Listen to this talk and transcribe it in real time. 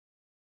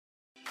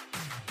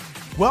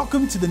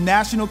Welcome to the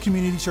National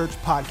Community Church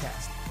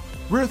Podcast.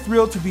 We're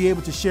thrilled to be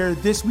able to share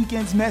this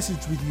weekend's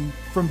message with you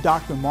from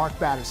Dr. Mark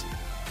Batterson.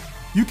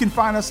 You can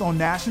find us on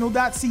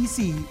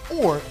national.cc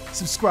or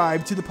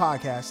subscribe to the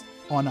podcast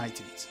on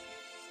iTunes.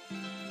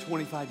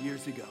 25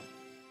 years ago,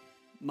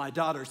 my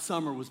daughter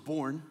Summer was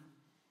born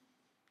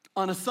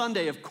on a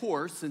Sunday, of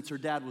course, since her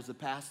dad was a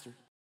pastor.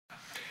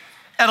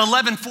 At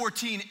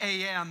 11:14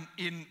 a.m.,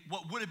 in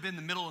what would have been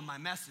the middle of my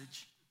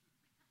message,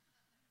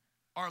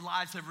 our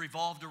lives have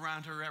revolved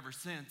around her ever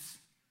since,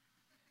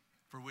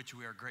 for which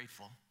we are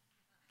grateful.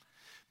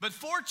 But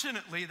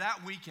fortunately,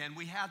 that weekend,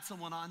 we had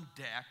someone on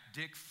deck,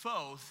 Dick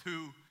Foth,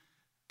 who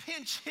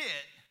pinch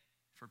hit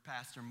for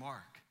Pastor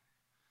Mark.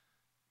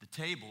 The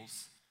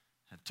tables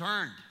have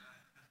turned.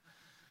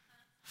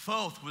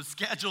 Foth was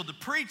scheduled to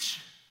preach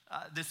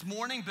this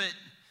morning, but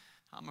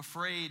I'm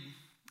afraid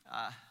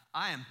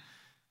I am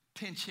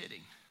pinch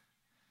hitting.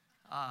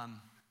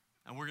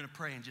 And we're going to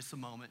pray in just a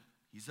moment.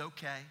 He's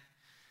okay.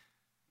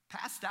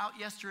 Passed out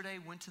yesterday,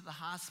 went to the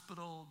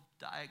hospital,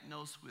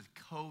 diagnosed with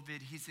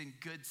COVID. He's in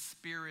good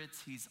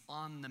spirits. He's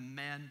on the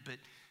mend, but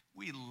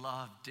we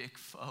love Dick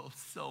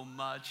Foth so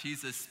much.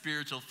 He's a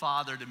spiritual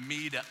father to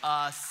me, to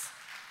us.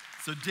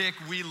 So Dick,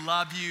 we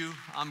love you.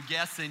 I'm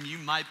guessing you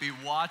might be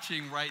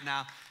watching right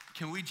now.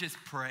 Can we just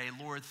pray?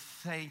 Lord,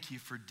 thank you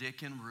for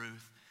Dick and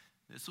Ruth.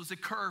 This was a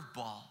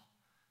curveball,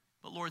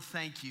 but Lord,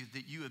 thank you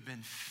that you have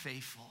been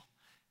faithful.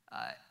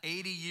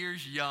 80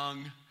 years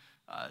young,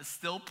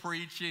 still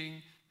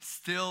preaching,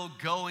 still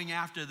going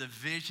after the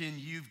vision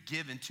you've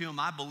given to him.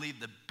 I believe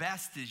the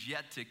best is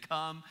yet to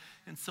come.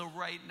 And so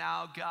right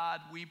now,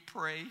 God, we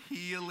pray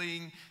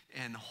healing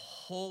and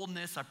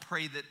wholeness. I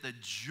pray that the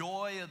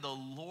joy of the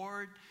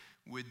Lord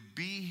would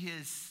be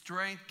his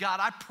strength. God,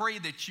 I pray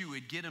that you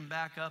would get him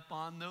back up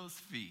on those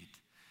feet.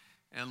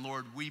 And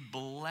Lord, we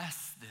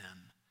bless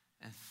them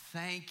and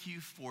thank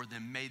you for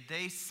them. May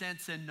they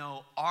sense and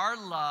know our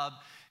love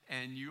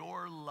and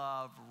your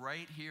love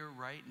right here,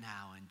 right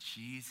now, in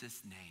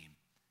Jesus' name.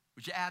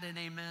 Would you add an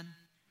amen? Amen?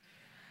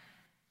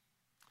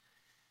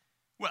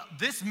 Well,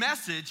 this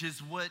message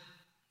is what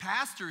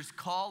pastors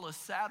call a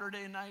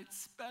Saturday night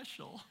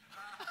special.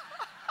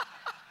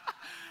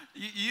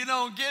 You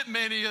don't get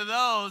many of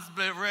those,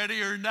 but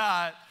ready or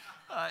not,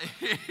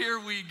 here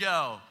we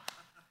go.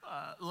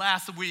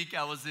 Last week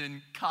I was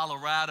in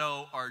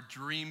Colorado. Our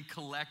Dream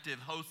Collective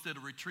hosted a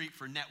retreat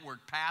for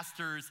network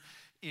pastors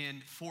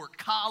in Fort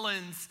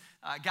Collins.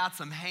 Got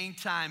some hang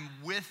time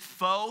with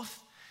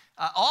Foth.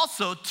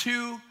 Also,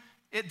 two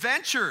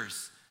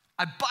adventures.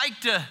 I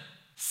biked a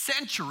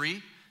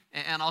Century,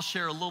 and I'll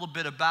share a little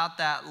bit about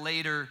that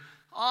later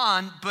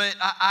on, but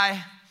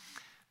I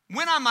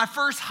went on my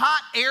first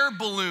hot air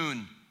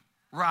balloon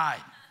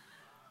ride.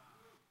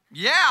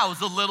 Yeah, I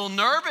was a little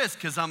nervous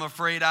because I'm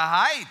afraid of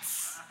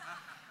heights.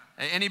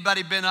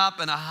 Anybody been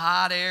up in a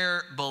hot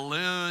air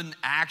balloon?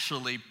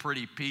 Actually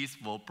pretty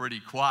peaceful, pretty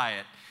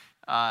quiet.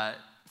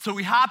 So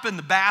we hop in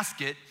the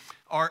basket.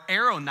 Our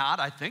aeronaut,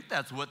 I think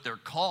that's what they're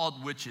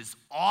called, which is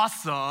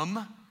awesome,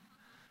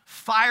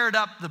 fired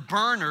up the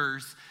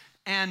burners,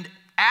 and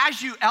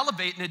as you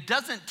elevate, and it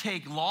doesn't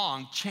take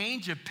long,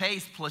 change of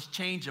pace plus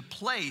change of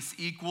place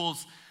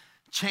equals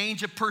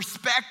change of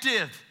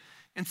perspective.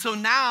 And so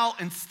now,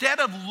 instead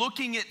of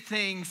looking at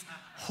things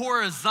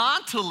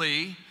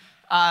horizontally,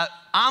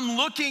 I'm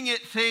looking at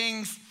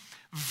things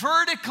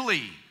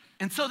vertically.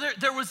 And so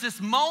there was this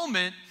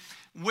moment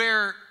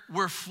where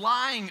we're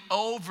flying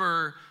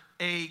over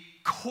a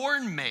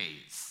corn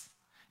maze.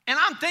 And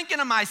I'm thinking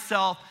to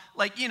myself,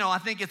 I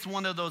think it's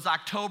one of those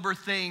October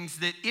things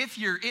that if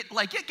you're, it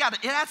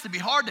has to be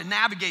hard to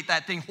navigate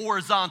that thing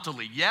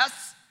horizontally, yes?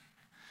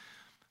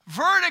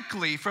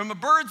 Vertically, from a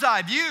bird's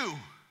eye view,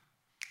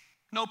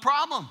 no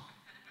problem.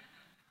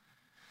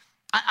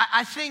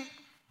 I think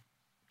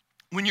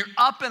when you're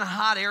up in a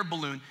hot air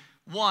balloon,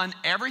 one,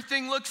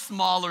 everything looks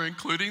smaller,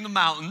 including the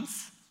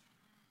mountains,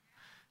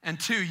 and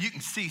two, you can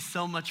see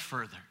so much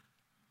further.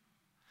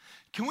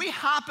 Can we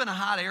hop in a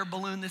hot air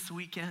balloon this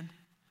weekend?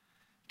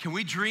 Can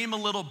we dream a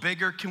little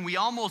bigger? Can we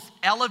almost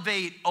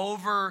elevate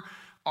over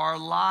our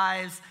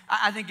lives?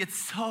 I think it's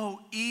so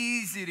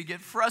easy to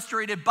get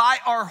frustrated by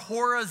our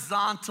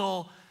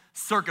horizontal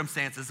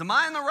circumstances. Am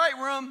I in the right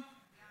room?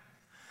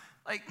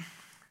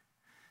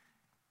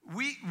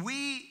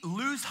 We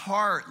lose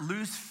heart,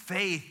 lose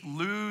faith,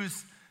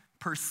 lose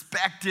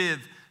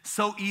perspective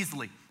so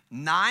easily.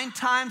 9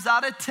 times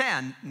out of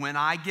 10, when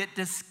I get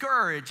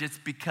discouraged, it's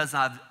because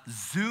I've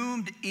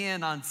zoomed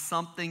in on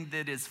something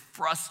that is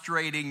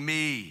frustrating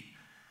me.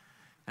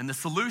 And the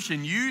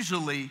solution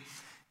usually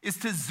is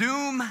to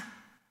zoom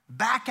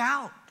back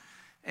out.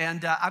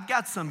 And I've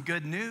got some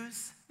good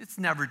news. It's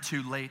never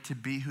too late to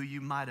be who you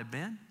might have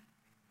been.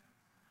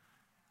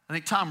 I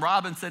think Tom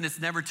Robbins said it's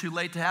never too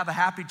late to have a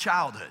happy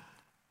childhood.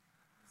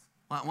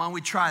 Why don't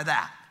we try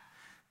that?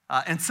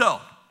 And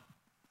so,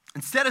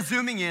 instead of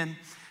zooming in,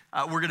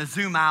 we're going to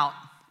zoom out,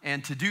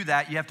 and to do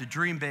that, you have to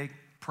dream big,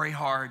 pray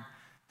hard,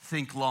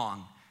 think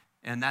long,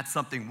 and that's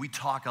something we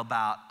talk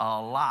about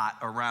a lot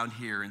around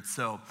here. And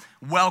so,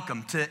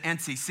 welcome to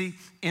NCC,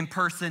 in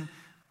person,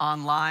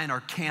 online,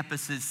 our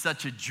campus is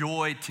such a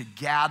joy to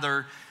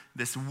gather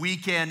this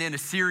weekend in a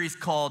series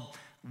called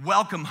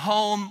Welcome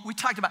Home. We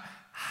talked about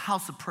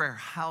house of prayer,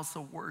 house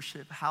of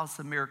worship, house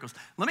of miracles.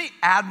 Let me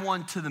add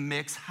one to the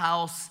mix,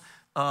 house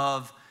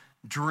of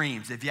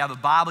dreams. If you have a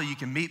Bible, you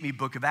can meet me,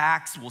 Book of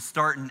Acts. We'll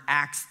start in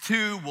Acts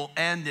 2. We'll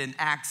end in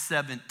Acts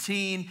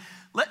 17.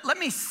 Let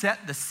me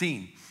set the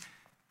scene.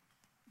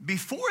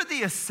 Before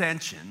the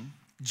ascension,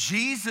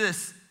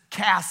 Jesus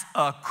cast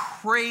a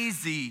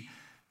crazy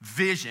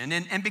vision.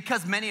 And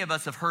because many of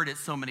us have heard it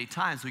so many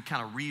times, we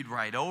kind of read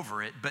right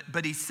over it.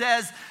 But he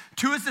says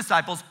to his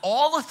disciples,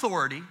 all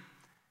authority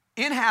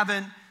in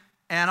heaven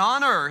and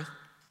on earth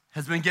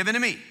has been given to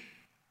me.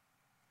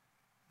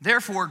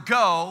 Therefore,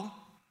 go,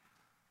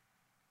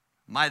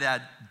 my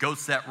dad, go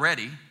set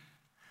ready,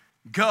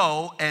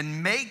 go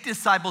and make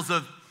disciples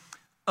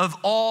of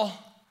all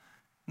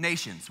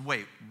nations.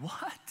 Wait,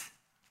 what?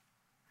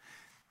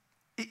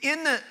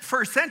 In the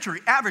first century,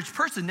 average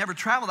person never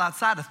traveled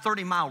outside a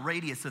 30-mile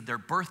radius of their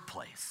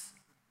birthplace.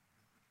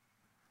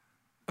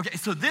 Okay,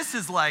 so this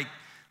is like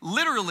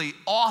literally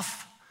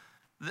off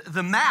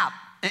the map.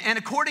 And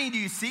according to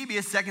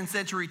Eusebius, second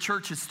century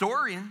church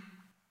historian,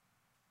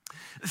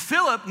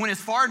 Philip went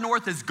as far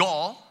north as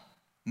Gaul,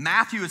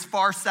 Matthew as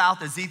far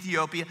south as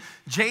Ethiopia,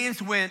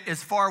 James went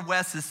as far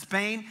west as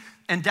Spain,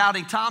 and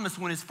Doubting Thomas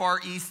went as far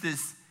east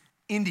as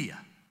India.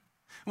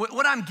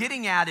 What I'm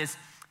getting at is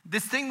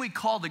this thing we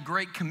call the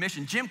Great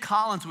Commission. Jim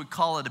Collins would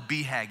call it a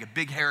BHAG, a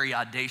big, hairy,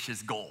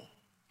 audacious goal.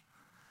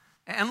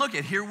 And look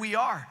at, here we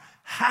are,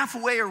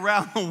 halfway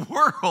around the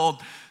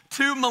world,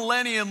 2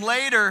 millennium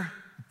later,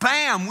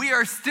 bam, we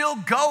are still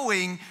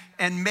going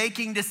and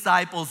making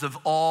disciples of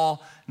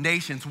all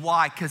nations.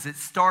 Why? Because it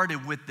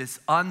started with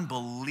this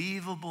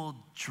unbelievable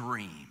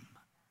dream.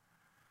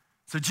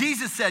 So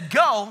Jesus said,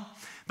 go,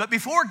 but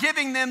before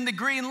giving them the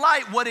green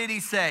light, what did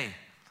he say?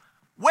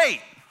 Wait.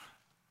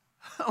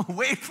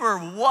 Wait for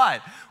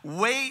what?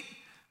 Wait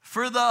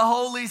for the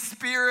Holy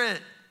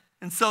Spirit.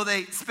 And so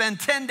they spend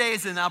 10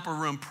 days in the upper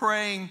room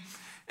praying,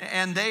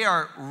 and they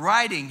are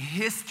writing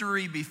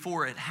history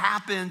before it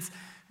happens.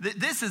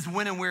 This is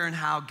when and where and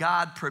how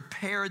God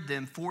prepared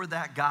them for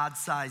that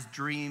God-sized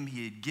dream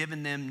he had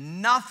given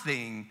them.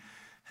 Nothing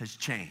has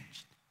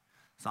changed.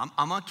 So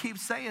I'm going to keep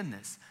saying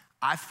this.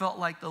 I felt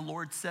like the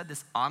Lord said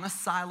this on a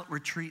silent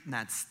retreat in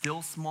that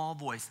still small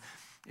voice.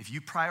 If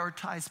you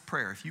prioritize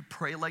prayer, if you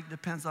pray like it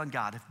depends on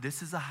God, if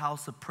this is a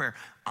house of prayer,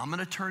 I'm going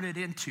to turn it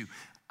into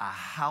a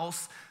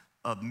house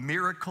of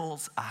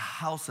miracles, a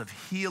house of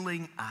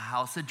healing, a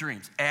house of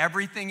dreams.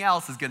 Everything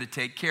else is going to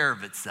take care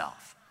of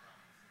itself.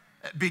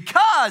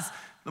 Because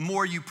the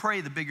more you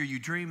pray, the bigger you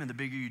dream, and the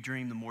bigger you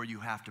dream, the more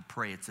you have to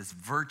pray. It's this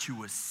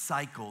virtuous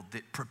cycle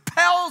that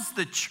propels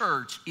the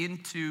church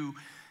into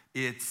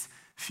its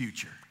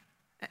future.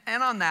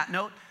 And on that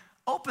note,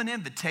 open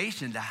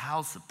invitation to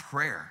house of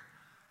prayer.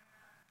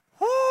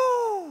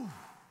 Woo!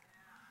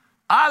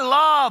 I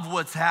love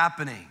what's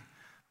happening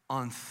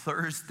on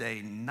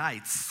Thursday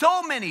nights.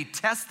 So many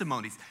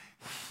testimonies,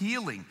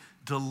 healing,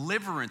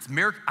 deliverance,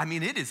 miracle. I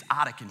mean, it is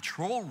out of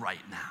control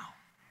right now.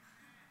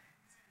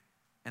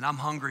 And I'm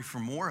hungry for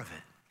more of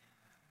it.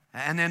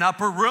 And then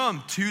upper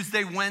room,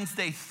 Tuesday,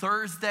 Wednesday,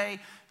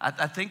 Thursday.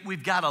 I think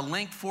we've got a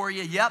link for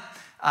you. Yep,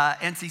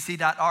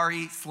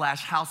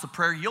 ncc.re/house of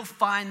prayer. You'll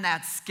find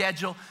that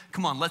schedule.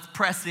 Come on, let's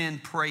press in,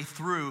 pray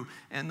through,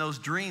 and those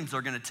dreams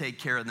are going to take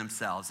care of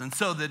themselves. And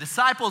so the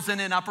disciples in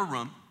an upper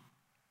room,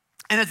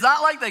 and it's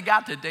not like they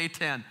got to day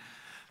 10.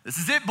 This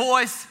is it,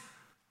 boys.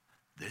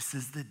 This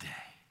is the day.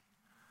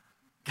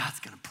 God's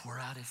going to pour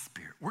out his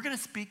Spirit. We're going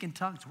to speak in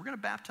tongues. We're going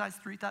to baptize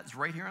 3,000. It's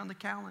right here on the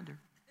calendar.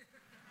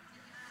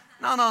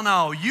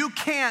 No. You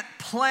can't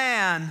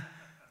plan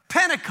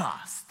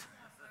Pentecost.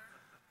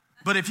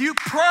 But if you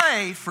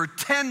pray for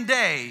 10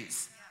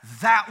 days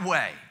that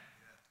way,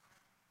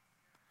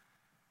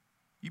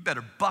 you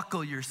better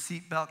buckle your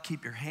seatbelt,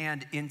 keep your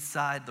hand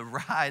inside the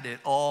ride at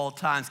all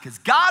times, because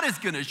God is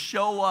going to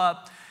show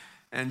up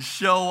and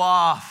show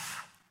off.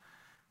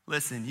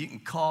 Listen, you can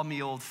call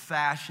me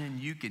old-fashioned.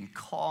 You can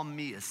call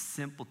me a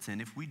simpleton.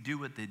 If we do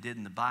what they did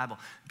in the Bible,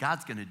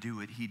 God's going to do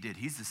what he did.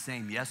 He's the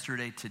same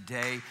yesterday,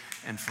 today,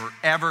 and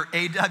forever.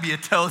 A.W.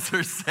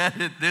 Tozer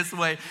said it this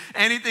way: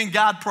 anything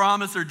God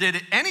promised or did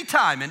at any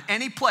time, in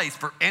any place,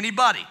 for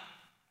anybody,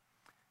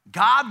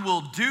 God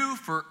will do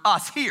for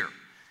us here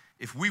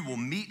if we will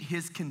meet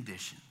his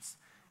conditions.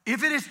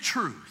 If it is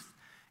truth,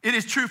 it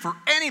is true for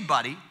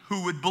anybody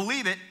who would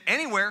believe it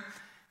anywhere,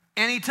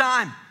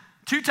 anytime.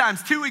 2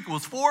 times 2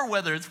 equals 4,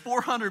 whether it's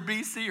 400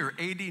 BC or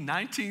AD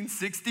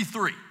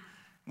 1963,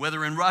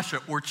 whether in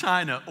Russia or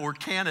China or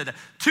Canada.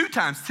 2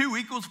 times 2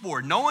 equals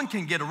 4. No one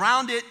can get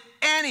around it.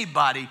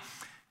 Anybody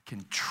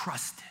can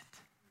trust it.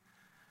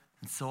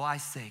 And so I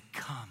say,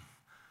 come,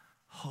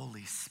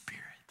 Holy Spirit,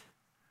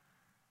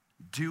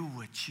 do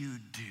what you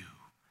do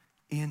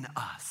in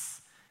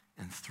us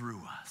and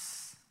through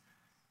us.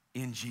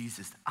 In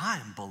Jesus, I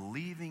am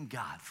believing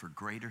God for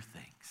greater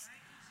things.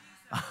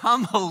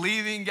 I'm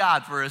believing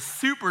God for a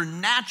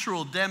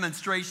supernatural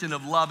demonstration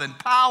of love and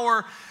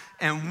power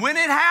And when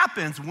it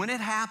happens,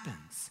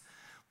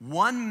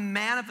 one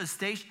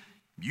manifestation,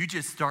 you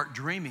just start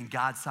dreaming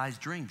God-sized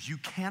dreams. You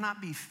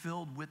cannot be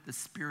filled with the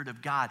Spirit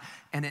of God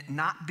and it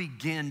not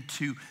begin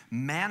to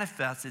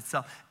manifest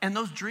itself. And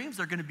those dreams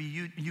are going to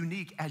be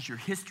unique as your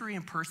history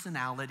and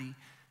personality,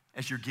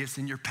 as your gifts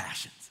and your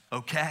passions,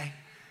 okay?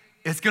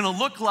 It's going to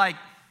look like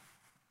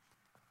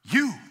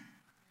you.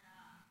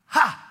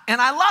 Ha! And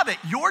I love it.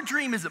 Your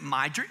dream isn't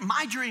my dream.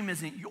 My dream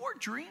isn't your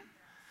dream.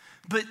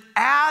 But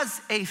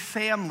as a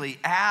family,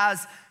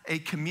 as a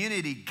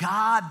community,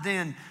 God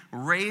then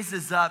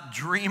raises up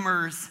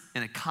dreamers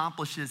and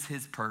accomplishes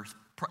his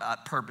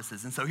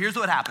purposes. And so here's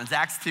what happens,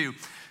 Acts 2,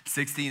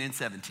 16 and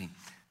 17.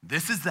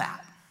 This is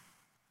that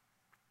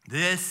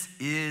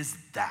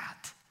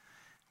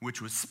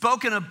which was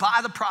spoken of by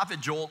the prophet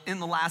Joel. In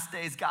the last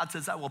days, God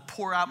says, I will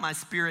pour out my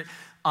Spirit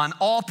on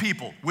all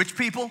people. Which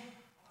people?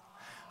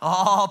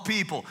 All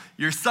people.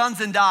 Your sons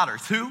and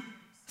daughters. Who?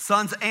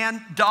 Sons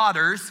and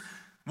daughters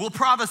will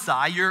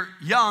prophesy. Your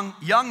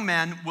young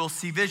men will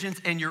see visions,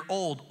 and your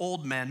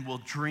old men will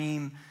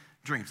dream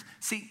dreams.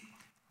 See,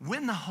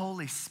 when the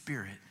Holy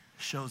Spirit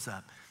shows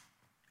up,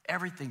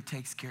 everything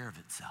takes care of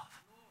itself.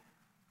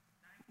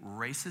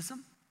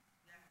 Racism,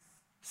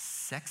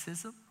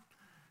 sexism,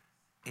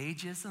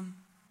 ageism,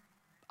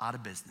 out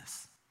of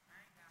business.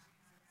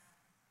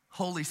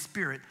 Holy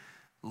Spirit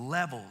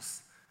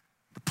levels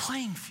the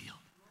playing field.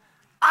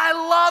 I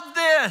love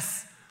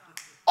this.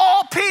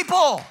 All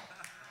people.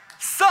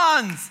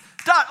 Sons,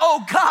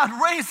 oh God,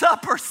 raise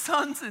up our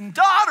sons and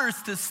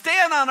daughters to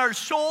stand on our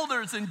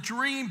shoulders and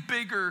dream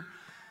bigger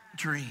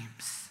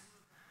dreams.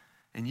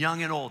 And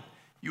young and old,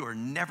 you are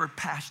never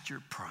past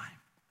your prime.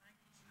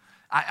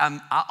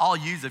 I'll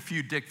use a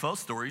few Dick Foe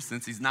stories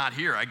since he's not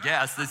here, I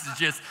guess. This is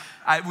just,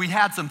 we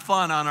had some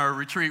fun on our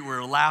retreat. We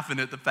were laughing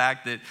at the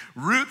fact that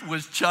Ruth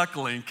was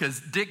chuckling because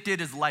Dick did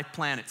his life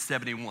plan at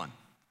 71.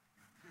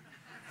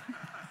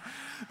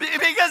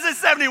 Because at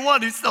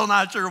 71, he's still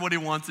not sure what he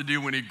wants to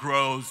do when he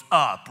grows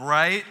up,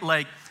 right?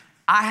 Like,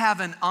 I have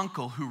an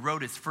uncle who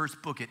wrote his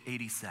first book at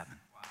 87.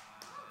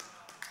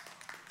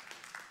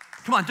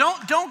 Come on,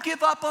 don't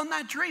give up on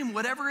that dream,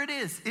 whatever it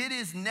is. It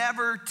is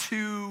never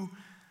too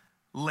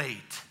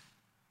late.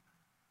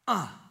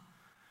 All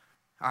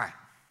right,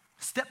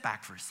 step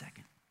back for a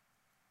second.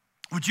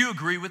 Would you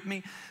agree with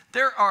me?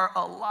 There are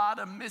a lot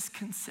of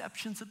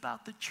misconceptions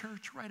about the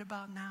church right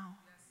about now.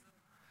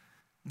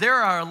 There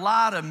are a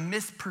lot of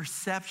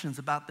misperceptions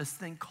about this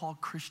thing called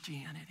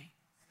Christianity.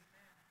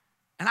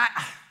 And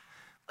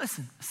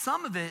listen,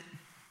 some of it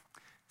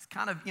is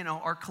kind of,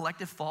 our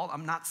collective fault.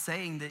 I'm not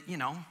saying that,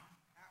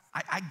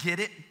 I get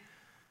it.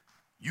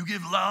 You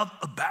give love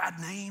a bad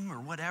name or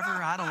whatever.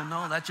 I don't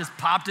know. That just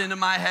popped into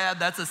my head.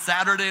 That's a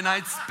Saturday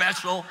night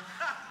special.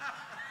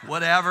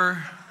 Whatever.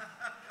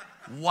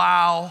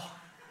 Wow.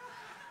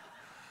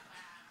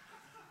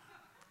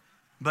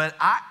 But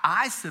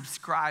I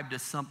subscribe to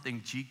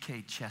something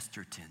G.K.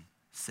 Chesterton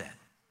said.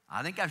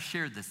 I think I've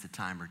shared this a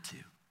time or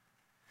two.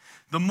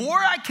 The more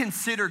I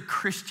considered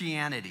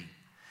Christianity,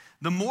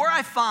 the more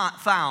I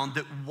found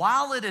that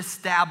while it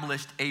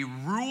established a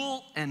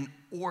rule and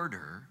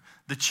order,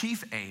 the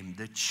chief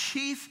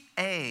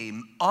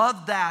aim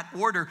of that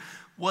order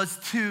was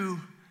to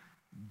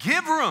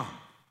give room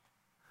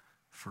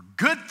for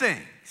good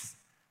things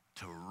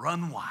to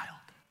run wild.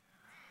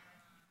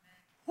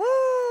 Woo!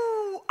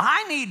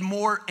 I need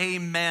more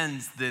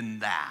amens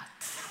than that.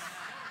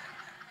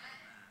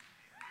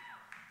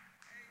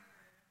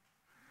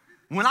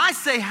 When I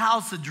say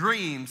house of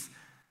dreams,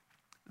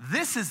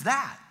 this is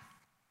that.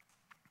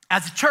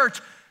 As a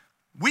church,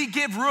 we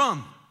give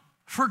room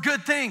for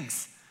good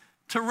things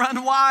to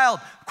run wild.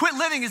 Quit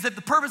living as if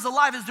the purpose of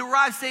life is to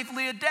arrive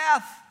safely at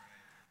death.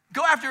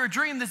 Go after a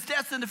dream that's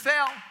destined to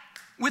fail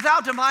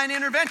without divine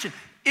intervention.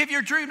 If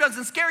your dream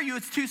doesn't scare you,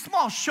 it's too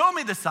small. Show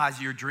me the size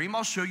of your dream.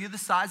 I'll show you the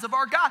size of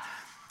our God.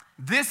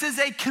 This is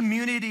a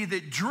community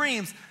that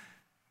dreams,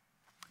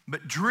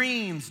 but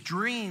dreams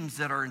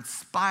that are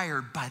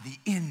inspired by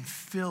the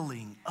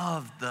infilling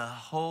of the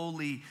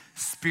Holy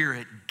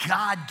Spirit,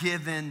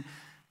 God-given,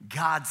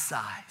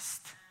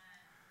 God-sized.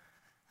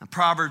 And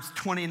Proverbs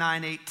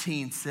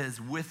 29:18 says,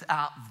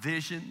 without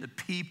vision, the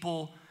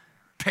people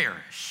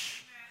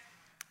perish.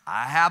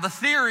 I have a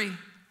theory.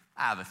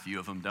 I have a few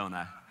of them, don't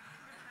I?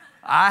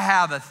 I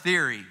have a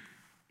theory.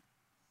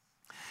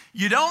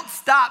 You don't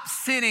stop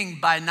sinning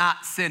by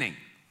not sinning.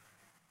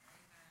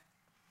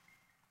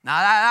 Now,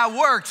 that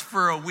works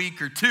for a week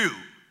or two.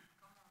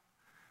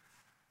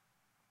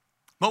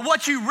 But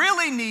what you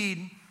really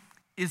need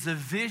is a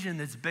vision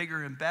that's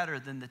bigger and better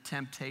than the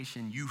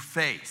temptation you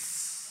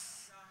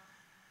face.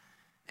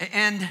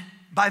 And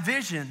by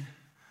vision,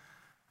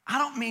 I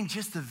don't mean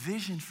just a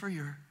vision for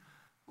your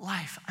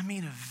life. I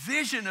mean a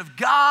vision of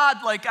God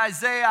like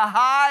Isaiah,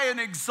 high and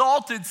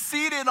exalted,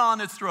 seated on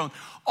his throne.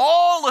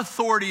 All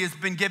authority has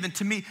been given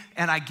to me,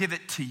 and I give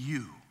it to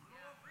you.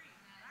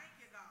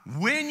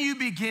 When you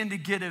begin to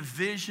get a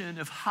vision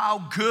of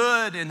how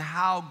good and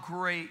how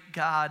great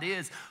God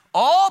is,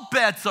 all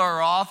bets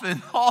are off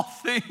and all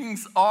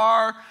things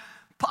are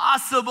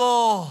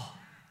possible.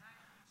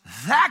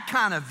 That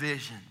kind of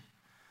vision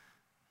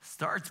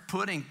starts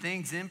putting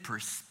things in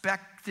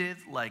perspective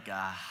like a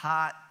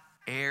hot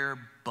air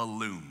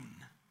balloon.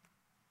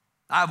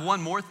 I have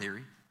one more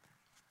theory.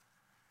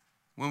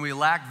 When we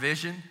lack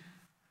vision,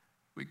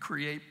 we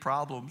create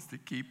problems to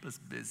keep us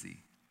busy.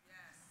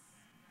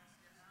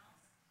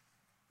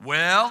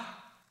 Well,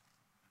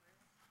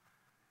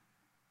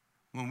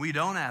 when we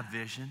don't have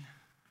vision,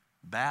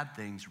 bad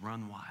things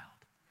run wild.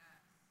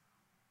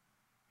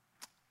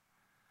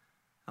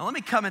 Now, let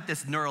me come at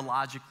this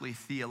neurologically,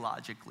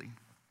 theologically.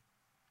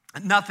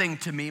 Nothing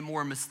to me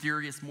more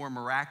mysterious, more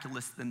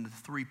miraculous than the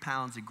 3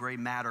 pounds of gray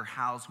matter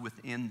housed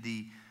within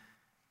the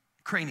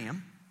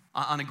cranium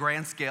on a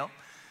grand scale.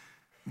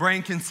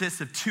 Brain consists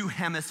of 2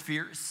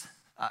 hemispheres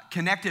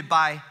connected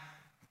by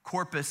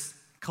corpus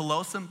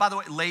callosum. By the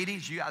way,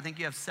 ladies, I think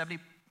you have 70%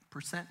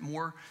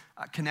 more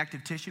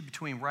connective tissue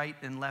between right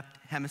and left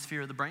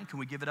hemisphere of the brain. Can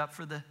we give it up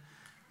for the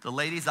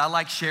ladies? I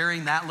like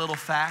sharing that little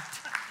fact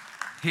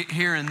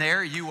here and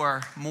there. You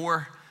are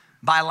more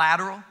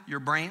bilateral, your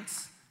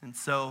brains, and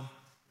so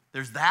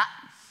there's that.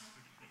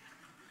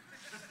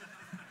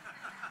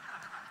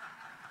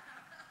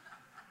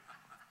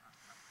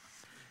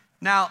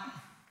 Now,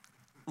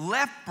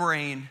 left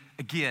brain,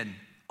 again,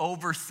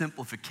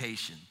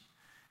 oversimplification.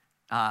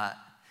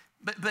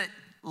 But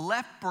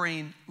left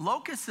brain,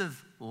 locus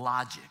of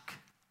logic.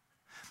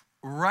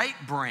 Right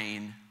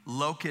brain,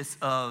 locus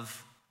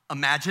of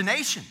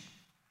imagination.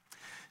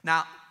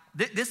 Now,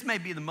 this may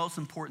be the most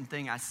important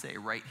thing I say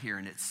right here,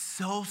 and it's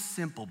so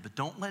simple, but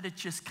don't let it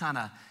just kind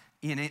of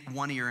in it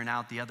one ear and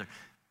out the other.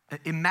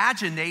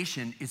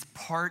 Imagination is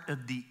part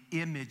of the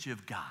image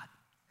of God.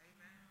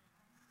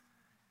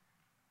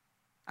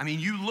 I mean,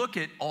 you look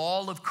at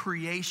all of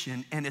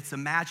creation and its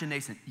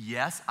imagination.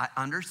 Yes, I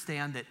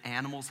understand that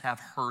animals have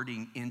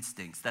herding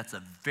instincts. That's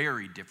a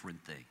very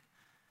different thing.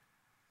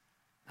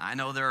 I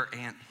know there are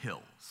ant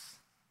hills,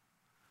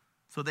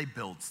 so they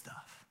build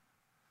stuff.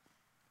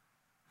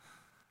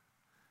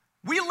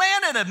 We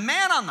landed a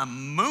man on the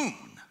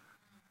moon.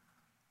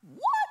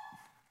 What?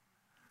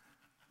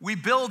 We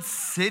build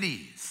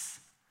cities.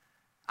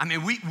 I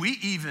mean, we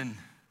even,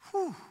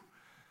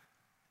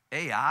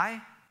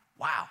 AI,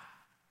 wow.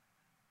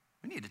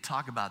 We need to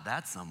talk about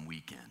that some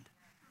weekend.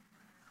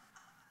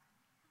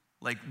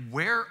 Like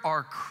where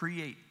our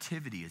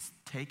creativity is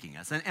taking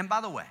us. And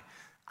by the way,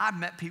 I've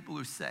met people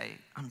who say,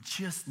 I'm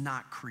just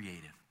not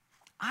creative.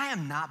 I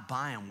am not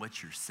buying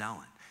what you're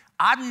selling.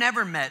 I've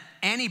never met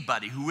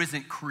anybody who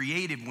isn't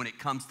creative when it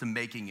comes to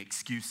making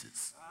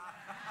excuses.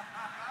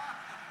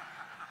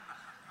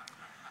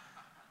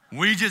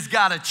 We just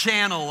got to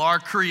channel our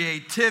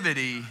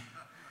creativity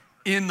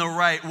in the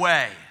right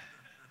way.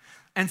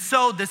 And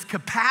so this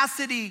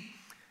capacity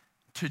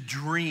to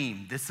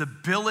dream, this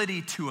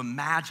ability to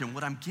imagine,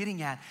 what I'm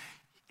getting at,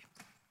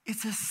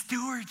 it's a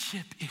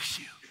stewardship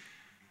issue.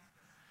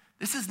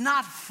 This is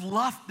not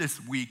fluff this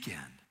weekend.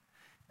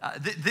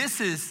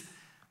 This is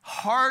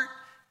heart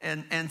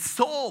and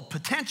soul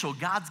potential,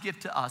 God's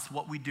gift to us.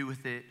 What we do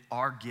with it,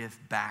 our gift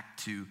back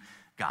to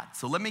God.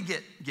 So let me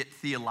get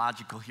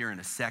theological here in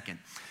a second.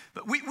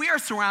 But we are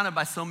surrounded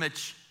by so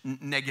much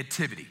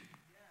negativity.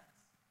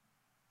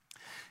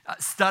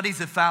 Studies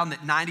have found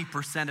that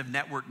 90% of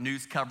network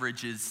news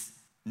coverage is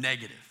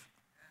negative.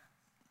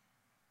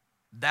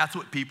 That's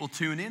what people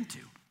tune into.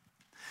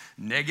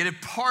 Negative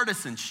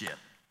partisanship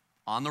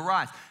on the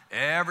rise.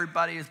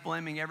 Everybody is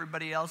blaming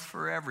everybody else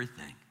for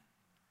everything.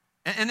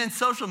 And then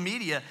social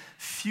media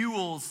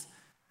fuels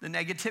the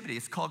negativity.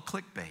 It's called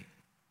clickbait.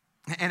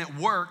 And it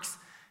works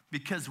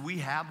because we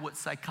have what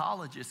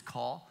psychologists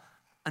call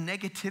a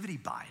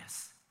negativity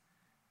bias.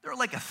 There are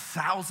like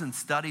 1,000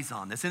 studies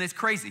on this, and it's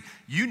crazy.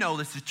 You know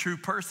this is true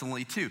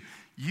personally too.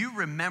 You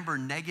remember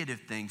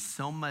negative things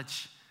so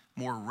much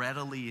more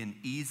readily and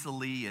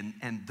easily,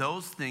 and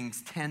those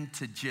things tend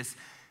to just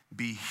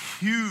be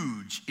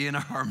huge in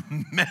our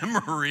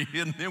memory,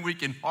 and then we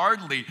can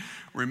hardly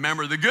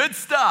remember the good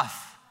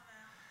stuff.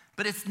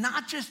 But it's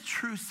not just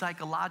true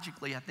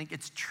psychologically, I think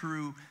it's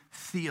true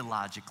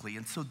theologically.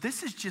 And so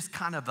this is just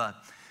kind of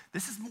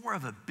this is more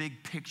of a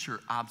big picture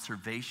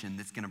observation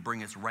that's going to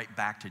bring us right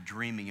back to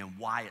dreaming and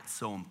why it's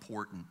so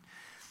important.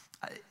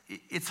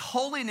 It's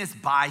holiness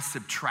by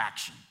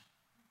subtraction.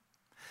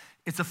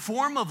 It's a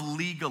form of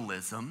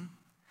legalism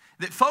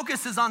that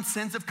focuses on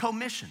sins of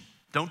commission.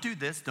 Don't do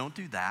this, don't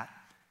do that,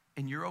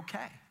 and you're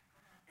okay.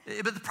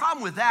 But the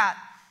problem with that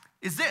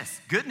is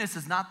this: goodness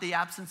is not the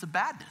absence of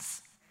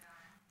badness.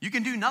 You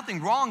can do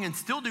nothing wrong and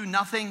still do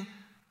nothing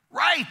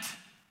right.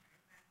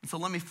 And so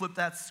let me flip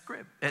that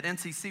script. At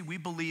NCC, we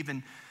believe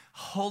in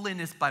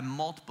holiness by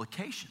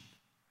multiplication.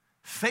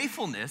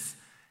 Faithfulness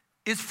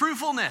is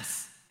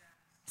fruitfulness.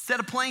 Instead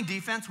of playing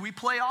defense, we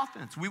play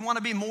offense. We want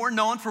to be more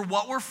known for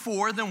what we're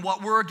for than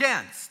what we're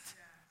against.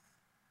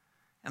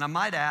 And I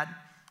might add,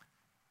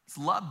 it's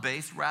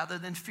love-based rather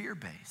than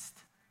fear-based.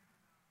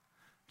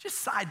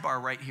 Just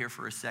sidebar right here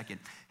for a second.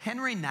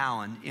 Henry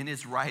Nouwen, in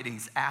his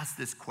writings, asked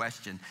this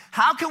question: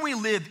 how can we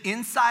live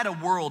inside a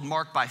world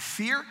marked by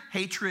fear,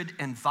 hatred,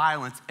 and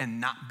violence and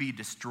not be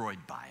destroyed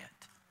by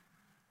it?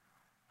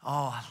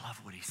 Oh, I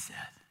love what he said.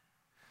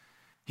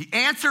 He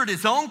answered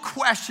his own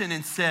question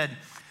and said,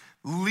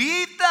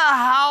 leave the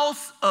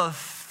house of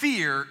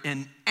fear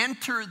and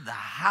enter the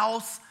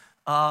house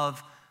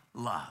of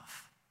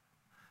love.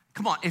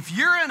 Come on, if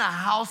you're in a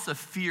house of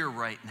fear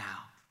right now,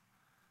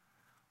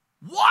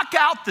 walk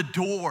out the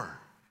door.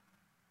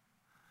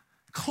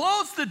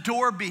 Close the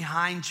door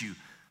behind you.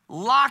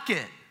 Lock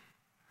it.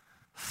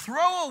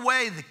 Throw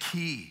away the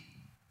key.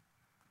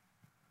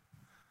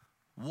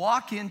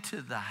 Walk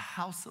into the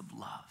house of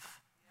love.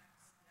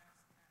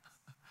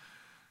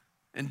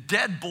 And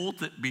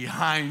deadbolt it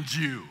behind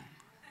you.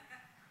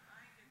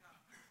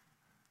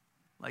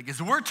 Like,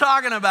 as we're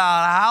talking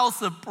about a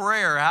house of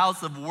prayer, a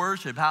house of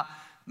worship,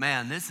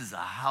 man, this is a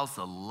house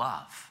of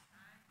love.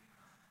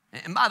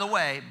 And by the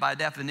way, by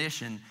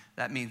definition,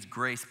 that means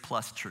grace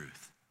plus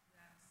truth,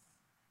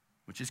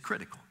 which is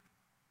critical.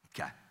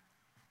 Okay.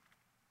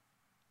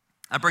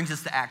 That brings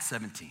us to Acts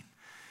 17.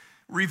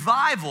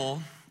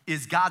 Revival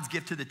is God's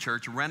gift to the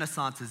church.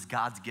 Renaissance is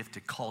God's gift to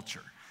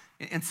culture.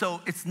 And so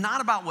it's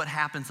not about what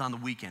happens on the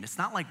weekend. It's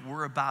not like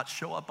we're about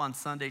show up on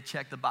Sunday,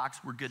 check the box,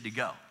 we're good to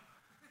go.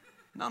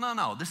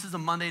 No. This is a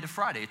Monday to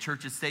Friday. A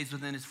church that stays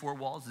within its four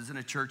walls isn't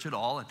a church at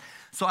all. And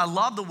so I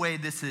love the way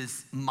this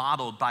is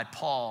modeled by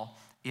Paul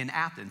in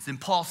Athens. And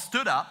Paul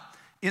stood up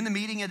in the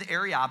meeting of the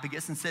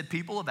Areopagus and said,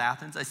 people of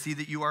Athens, I see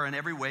that you are in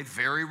every way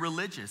very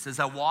religious. As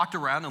I walked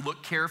around and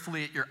looked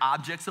carefully at your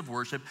objects of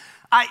worship,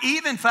 I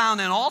even found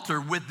an altar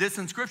with this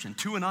inscription,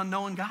 to an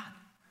unknown God.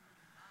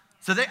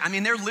 So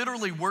they're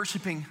literally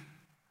worshiping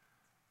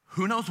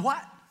who knows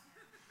what.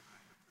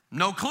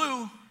 No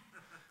clue.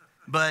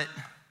 But,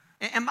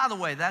 and by the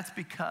way, that's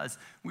because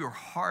we were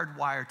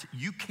hardwired to,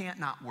 you can't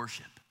not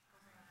worship.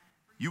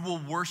 You will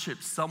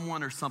worship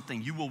someone or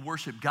something. You will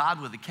worship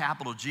God with a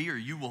capital G, or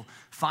you will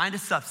find a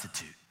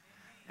substitute.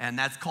 And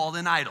that's called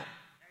an idol.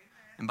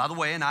 And by the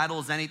way, an idol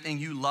is anything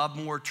you love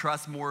more,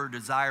 trust more,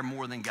 desire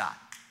more than God.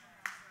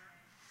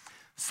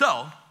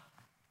 So,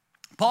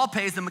 Paul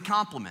pays them a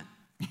compliment.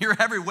 You're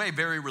every way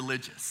very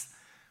religious,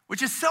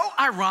 which is so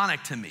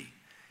ironic to me.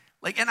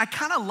 And I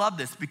kind of love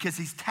this because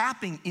he's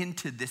tapping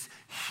into this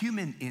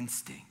human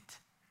instinct.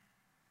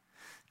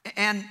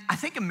 And I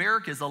think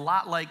America is a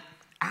lot like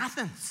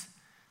Athens.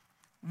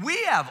 We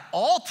have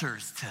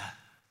altars to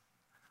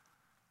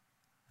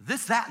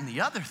this, that, and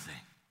the other thing.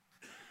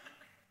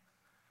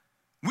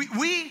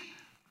 We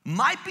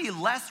might be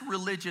less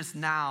religious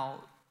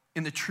now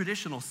in the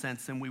traditional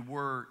sense than we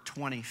were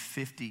 20,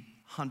 50,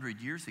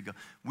 100 years ago.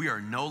 We are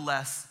no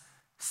less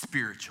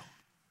spiritual.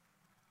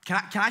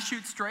 Can I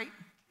shoot straight?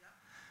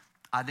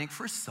 I think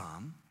for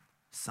some,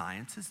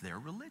 science is their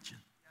religion.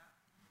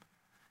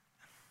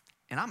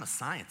 And I'm a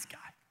science guy.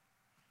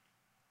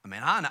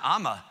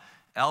 I'm a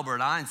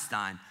Albert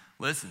Einstein.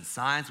 Listen,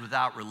 science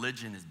without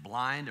religion is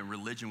blind, and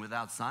religion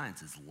without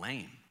science is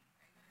lame.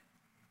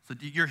 So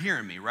you're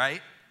hearing me,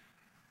 right?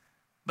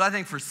 But I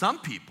think for some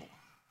people,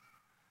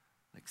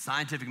 like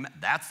scientific,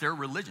 that's their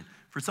religion.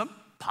 For some,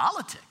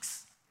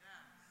 politics,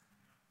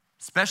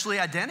 especially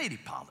identity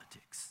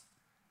politics,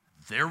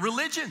 their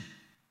religion.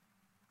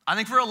 I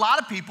think for a lot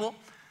of people,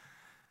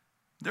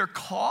 their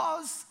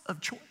cause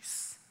of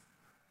choice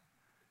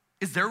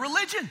is their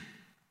religion.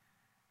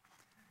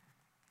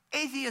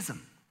 Atheism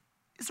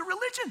is a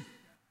religion.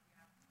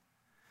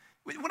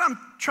 What I'm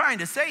trying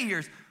to say here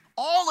is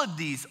all of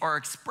these are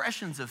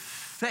expressions of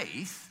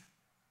faith,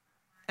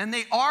 and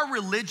they are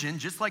religion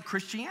just like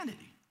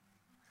Christianity.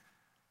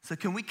 So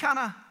can we kind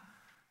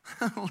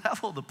of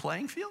level the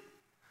playing field?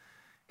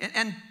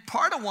 And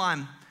part of why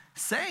I'm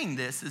saying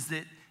this is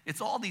that it's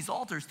all these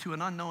altars to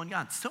an unknown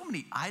God. So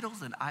many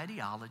idols and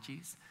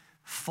ideologies,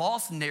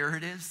 false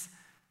narratives,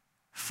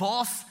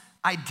 false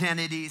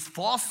identities,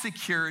 false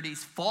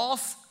securities,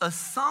 false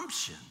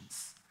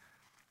assumptions.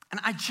 And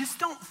I just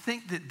don't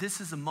think that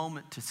this is a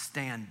moment to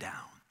stand down.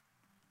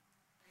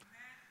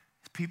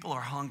 People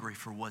are hungry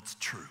for what's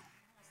true.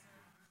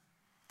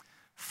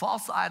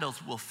 False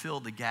idols will fill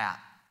the gap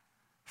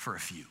for a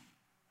few.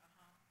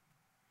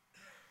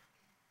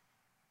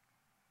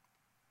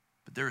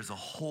 But there is a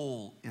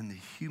hole in the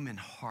human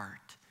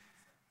heart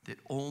that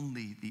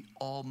only the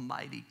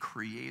almighty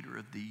creator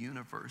of the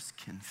universe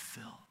can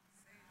fill.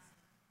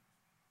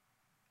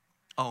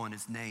 Oh, and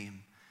his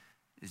name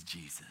is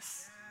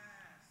Jesus.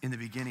 In the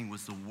beginning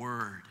was the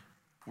Word.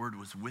 Word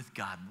was with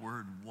God.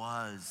 Word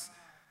was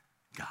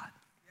God.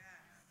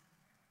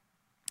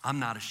 I'm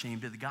not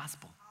ashamed of the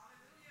gospel.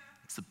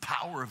 It's the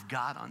power of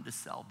God unto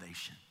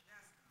salvation.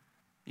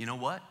 You know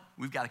what?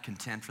 We've got to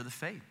contend for the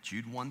faith.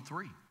 Jude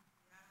 1:3.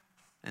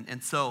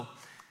 And so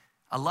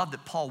I love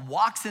that Paul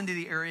walks into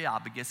the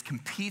Areopagus,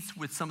 competes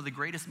with some of the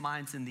greatest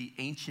minds in the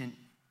ancient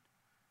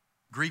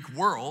Greek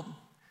world,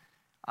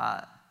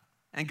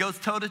 and goes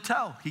toe to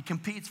toe. He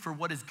competes for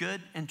what is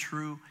good and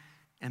true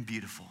and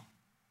beautiful.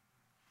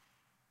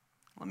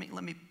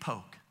 Let me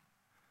poke.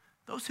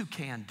 Those who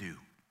can do.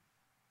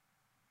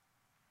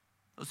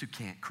 those who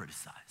can't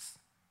criticize.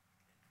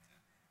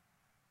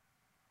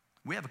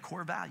 We have a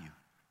core value,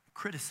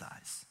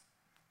 criticize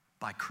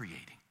by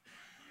creating.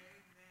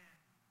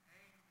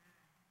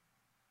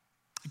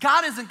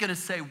 God isn't going to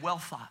say, well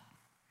thought,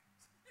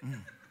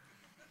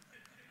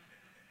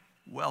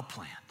 well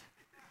planned,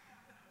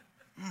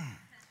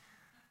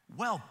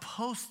 well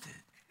posted.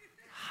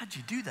 How'd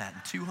you do that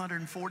in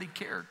 240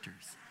 characters?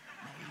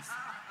 Amazing.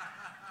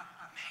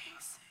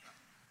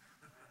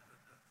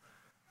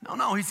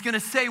 No, he's going to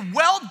say,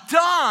 well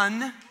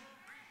done,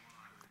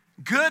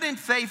 good and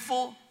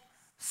faithful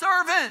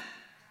servant.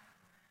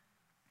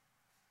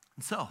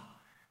 And so,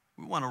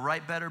 we want to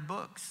write better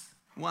books.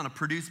 We want to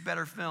produce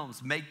better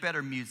films, make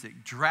better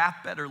music,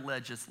 draft better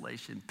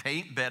legislation,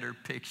 paint better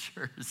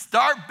pictures,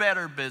 start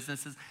better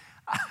businesses.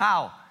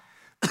 How?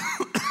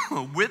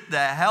 With the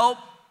help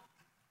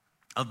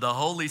of the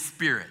Holy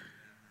Spirit.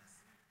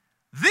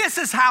 This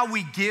is how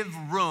we give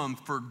room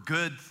for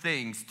good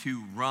things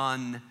to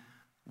run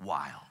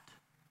wild.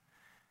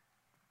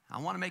 I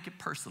want to make it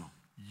personal.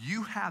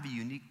 You have a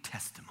unique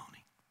testimony.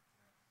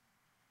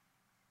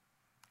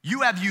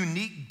 You have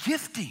unique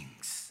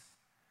giftings.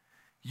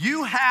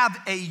 You have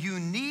a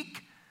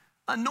unique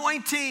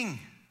anointing.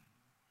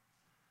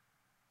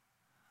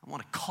 I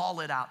want to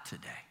call it out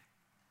today.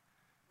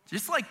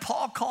 Just like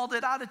Paul called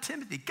it out of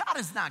Timothy. God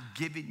has not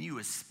given you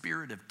a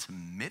spirit of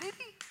timidity,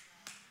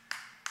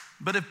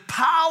 but of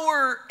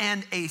power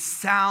and a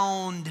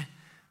sound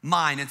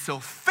mind. And so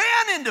fan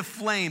into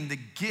flame the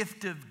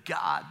gift of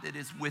God that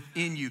is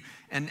within you.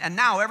 And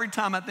now every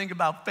time I think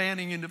about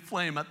fanning into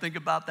flame, I think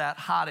about that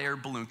hot air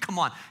balloon. Come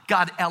on,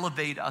 God,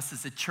 elevate us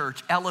as a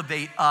church.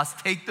 Elevate us.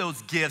 Take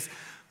those gifts.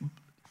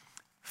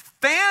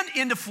 Fan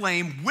into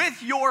flame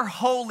with your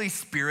Holy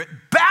Spirit.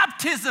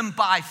 Baptism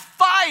by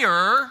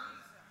fire,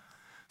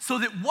 so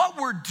that what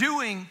we're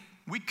doing,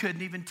 we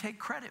couldn't even take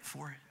credit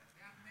for it.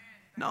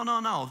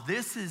 No.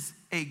 This is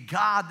a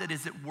God that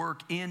is at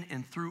work in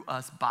and through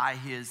us by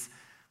his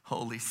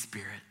Holy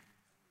Spirit.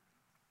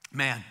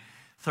 Man,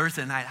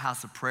 Thursday night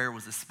House of Prayer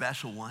was a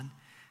special one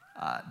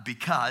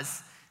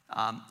because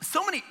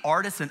so many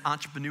artists and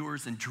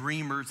entrepreneurs and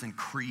dreamers and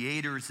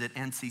creators at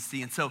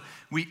NCC. And so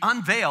we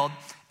unveiled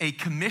a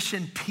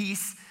commissioned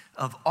piece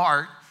of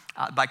art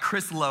by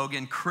Chris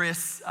Logan.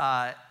 Chris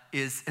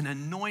is an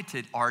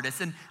anointed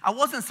artist. And I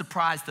wasn't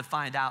surprised to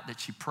find out that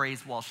she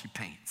prays while she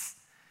paints.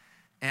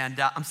 And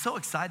I'm so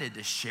excited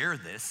to share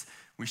this.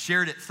 We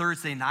shared it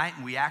Thursday night,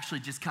 and we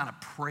actually just kind of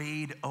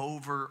prayed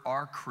over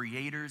our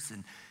creators,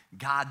 and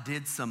God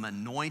did some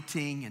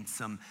anointing and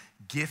some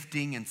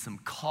gifting and some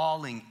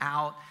calling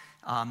out.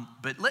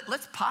 But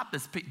let's pop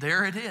this.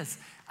 There it is.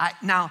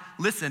 Now,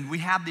 listen, we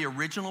have the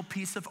original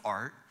piece of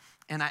art,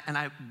 and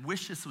I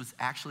wish this was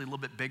actually a little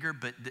bit bigger,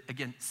 but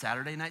again,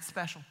 Saturday night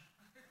special.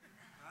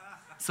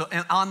 So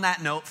and on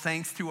that note,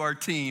 thanks to our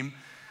team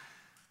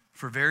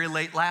for very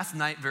late last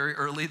night, very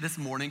early this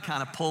morning,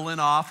 kind of pulling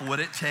off what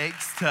it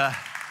takes to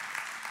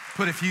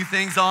put a few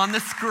things on the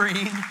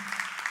screen.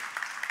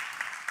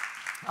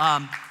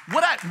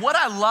 What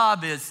I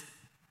love is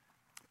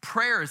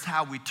prayer is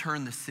how we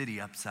turn the city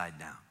upside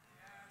down.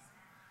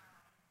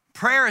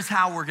 Prayer is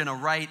how we're going to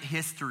write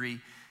history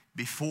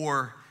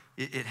before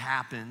it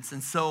happens.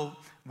 And so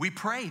we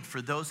prayed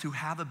for those who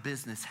have a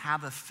business,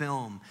 have a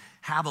film,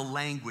 have a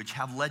language,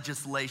 have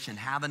legislation,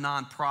 have a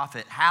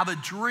nonprofit, have a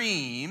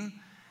dream.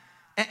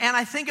 And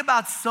I think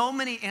about so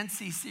many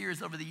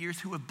NCCers over the years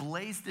who have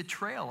blazed the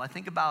trail. I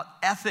think about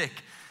Ethic,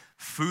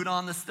 Food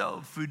on the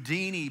Stove,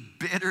 Foodini,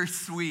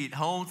 Bittersweet,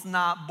 Homes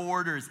Not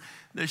Borders.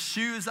 The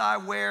shoes I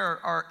wear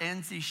are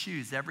NC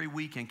shoes every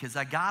weekend because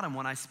I got them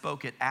when I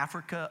spoke at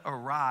Africa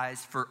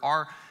Arise for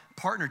our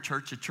partner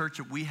church, a church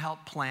that we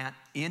helped plant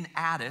in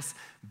Addis,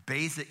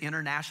 Beza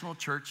International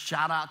Church.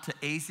 Shout out to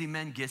AZ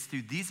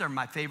Mengistu. These are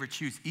my favorite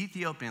shoes.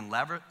 Ethiopian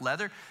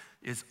leather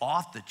is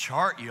off the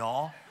chart,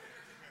 y'all.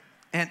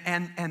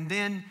 And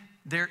then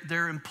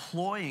they're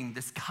employing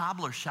this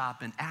cobbler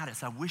shop in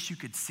Addis. I wish you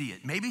could see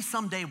it. Maybe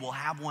someday we'll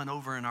have one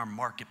over in our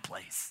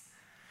marketplace.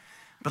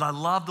 But I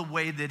love the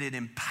way that it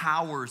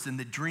empowers and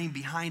the dream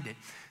behind it.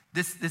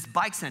 This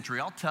Bike Century,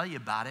 I'll tell you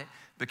about it,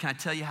 but can I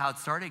tell you how it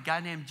started? A guy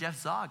named Jeff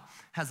Zog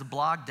has a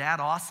blog, Dad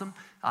Awesome,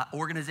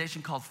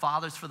 organization called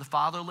Fathers for the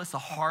Fatherless, a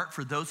heart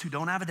for those who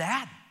don't have a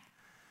dad.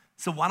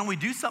 So why don't we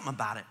do something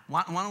about it?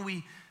 Why don't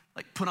we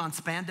put on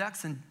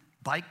spandex and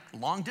bike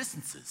long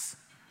distances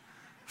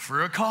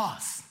for a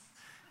cause?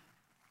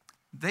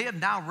 They have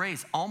now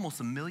raised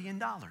almost $1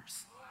 million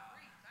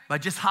by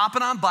just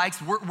hopping on bikes.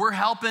 We're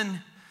helping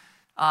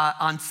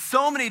on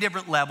so many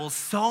different levels,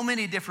 so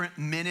many different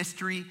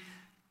ministry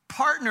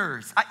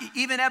partners,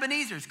 even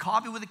Ebenezer's,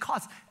 Coffee with a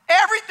Cause.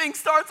 Everything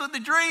starts with the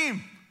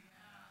dream.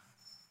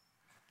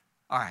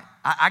 All right,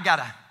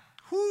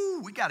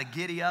 we gotta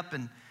giddy up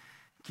and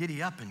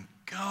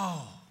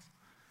go.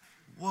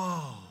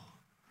 Whoa,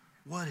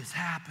 what is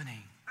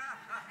happening?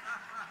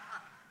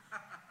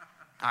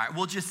 All right,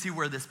 we'll just see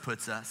where this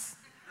puts us.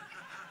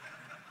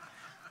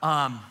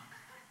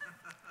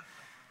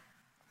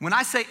 When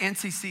I say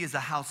NCC is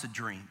a house of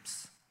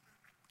dreams,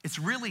 it's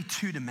really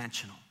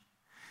two-dimensional.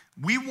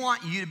 We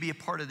want you to be a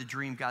part of the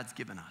dream God's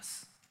given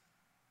us.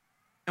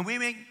 And we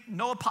make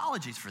no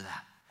apologies for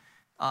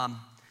that.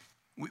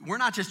 We're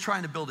not just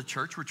trying to build a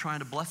church, we're trying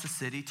to bless a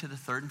city to the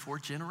third and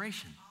fourth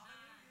generation.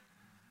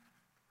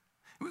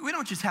 We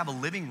don't just have a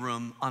living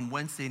room on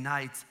Wednesday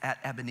nights at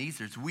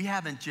Ebenezer's. We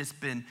haven't just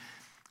been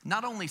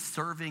not only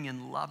serving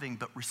and loving,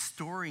 but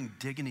restoring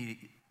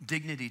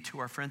dignity to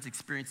our friends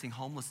experiencing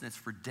homelessness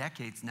for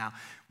decades now.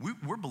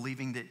 We're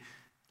believing that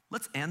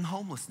let's end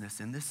homelessness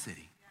in this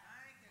city.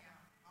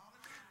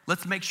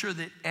 Let's make sure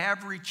that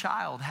every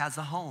child has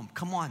a home.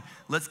 Come on,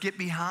 let's get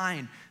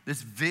behind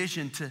this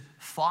vision to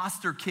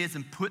foster kids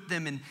and put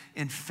them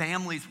in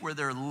families where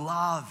they're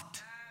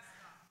loved.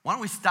 Why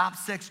don't we stop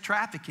sex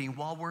trafficking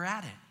while we're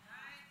at it?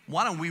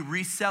 Why don't we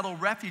resettle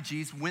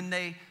refugees when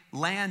they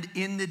land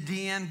in the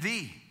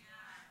DMV?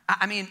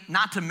 I mean,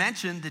 not to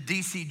mention the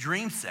DC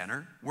Dream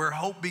Center, where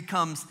hope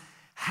becomes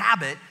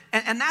habit,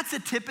 and that's the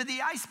tip of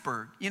the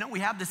iceberg. You know, we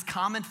have this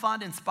common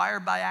fund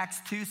inspired by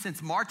Acts 2.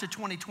 Since March of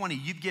 2020,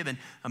 you've given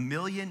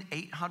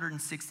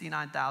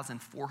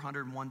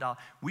 $1,869,401.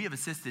 We have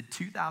assisted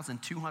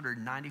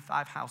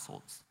 2,295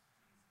 households.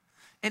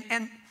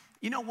 And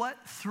you know what?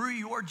 Through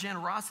your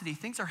generosity,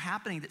 things are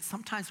happening that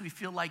sometimes we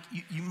feel like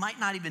you might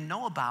not even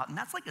know about, and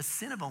that's like a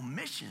sin of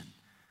omission.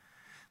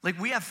 Like,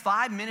 we have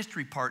 5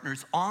 ministry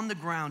partners on the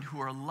ground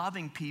who are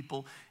loving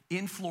people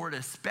in Florida,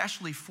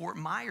 especially Fort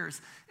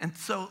Myers. And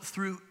so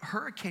through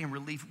hurricane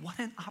relief, what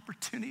an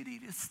opportunity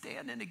to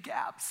stand in a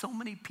gap. So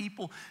many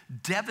people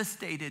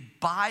devastated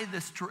by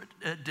this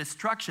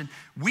destruction.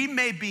 We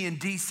may be in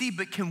DC,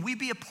 but can we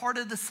be a part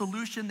of the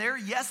solution there?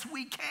 Yes,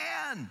 we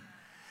can.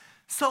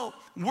 So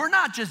we're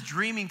not just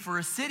dreaming for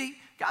a city.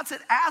 God said,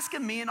 ask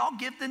of me and I'll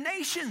give the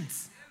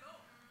nations.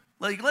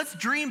 Like, let's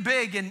dream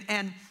big.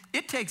 And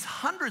it takes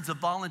hundreds of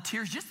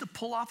volunteers just to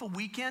pull off a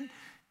weekend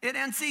at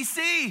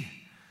NCC.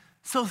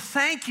 So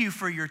thank you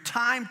for your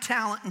time,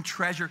 talent, and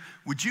treasure.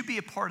 Would you be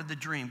a part of the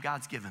dream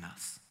God's given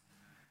us?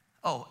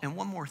 Oh, and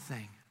one more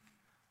thing.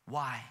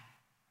 Why?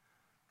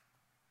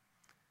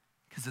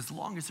 Because as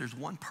long as there's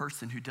one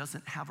person who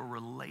doesn't have a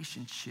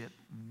relationship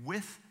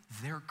with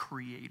their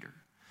Creator,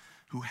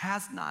 who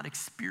has not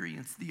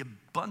experienced the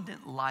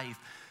abundant life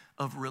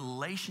of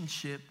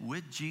relationship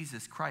with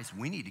Jesus Christ,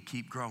 we need to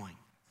keep growing.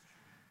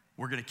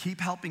 We're going to keep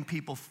helping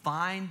people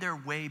find their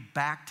way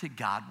back to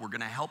God. We're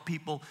going to help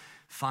people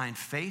find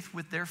faith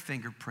with their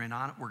fingerprint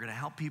on it. We're going to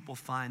help people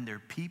find their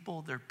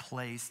people, their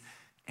place,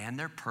 and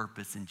their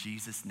purpose in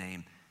Jesus'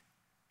 name.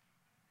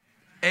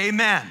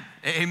 Amen.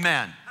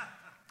 Amen.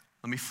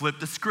 Let me flip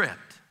the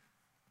script.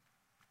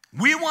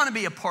 We want to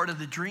be a part of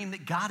the dream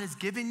that God has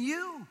given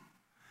you.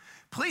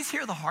 Please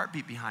hear the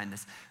heartbeat behind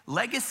this.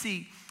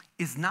 Legacy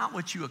is not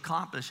what you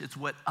accomplish, it's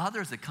what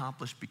others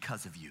accomplish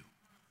because of you.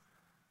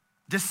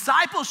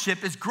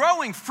 Discipleship is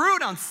growing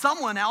fruit on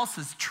someone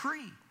else's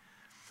tree.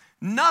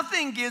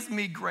 Nothing gives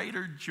me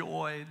greater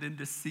joy than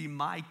to see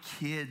my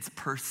kids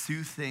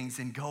pursue things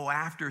and go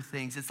after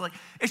things. It's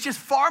just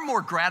far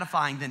more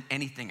gratifying than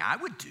anything I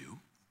would do.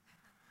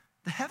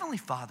 The Heavenly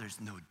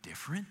Father's no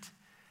different.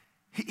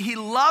 He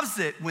loves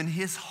it when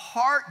his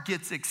heart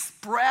gets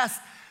expressed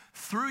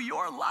through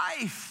your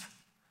life.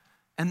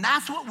 And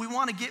that's what we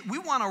want to get. We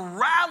want a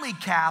rally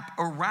cap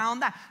around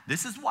that.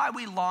 This is why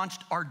we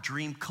launched our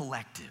Dream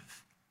Collective.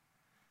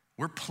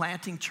 We're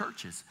planting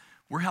churches.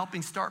 We're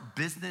helping start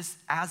business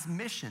as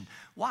mission.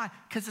 Why?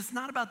 Because it's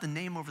not about the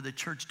name over the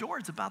church door.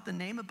 It's about the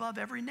name above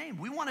every name.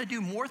 We want to do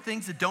more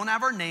things that don't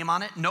have our name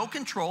on it. No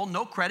control,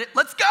 no credit.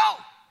 Let's go.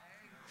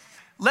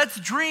 Let's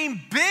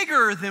dream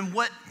bigger than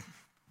what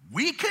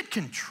we could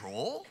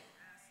control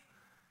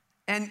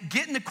and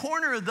get in the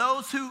corner of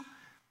those who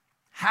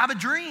have a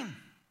dream.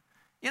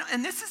 You know,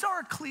 and this is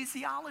our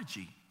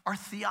ecclesiology, our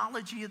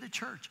theology of the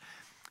church.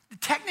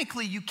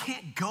 Technically, you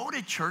can't go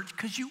to church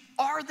because you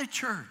are the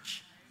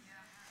church.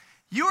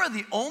 You are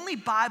the only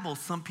Bible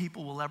some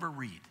people will ever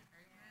read.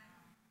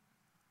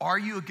 Are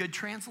you a good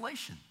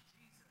translation?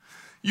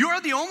 You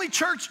are the only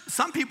church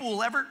some people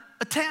will ever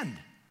attend.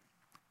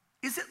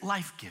 Is it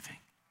life-giving?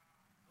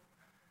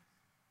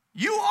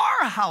 You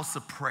are a house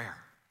of prayer.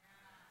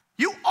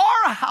 You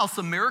are a house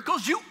of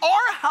miracles. You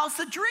are a house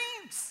of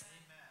dreams.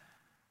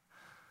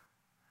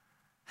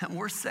 And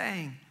we're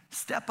saying,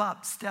 step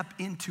up, step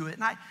into it.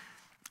 And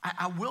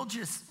I will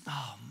just,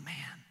 oh man,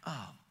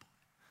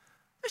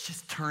 this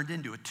just turned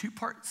into a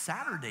 2-part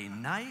Saturday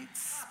night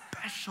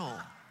special.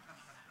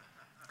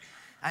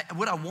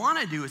 What I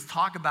want to do is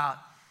talk about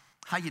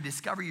how you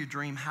discover your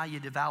dream, how you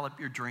develop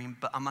your dream,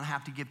 but I'm going to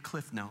have to give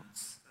cliff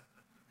notes.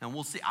 And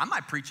we'll see. I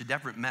might preach a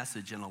different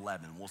message in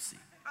 11. We'll see.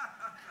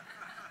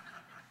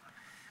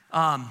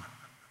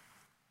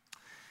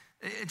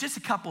 Just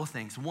a couple of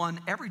things. One,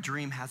 every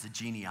dream has a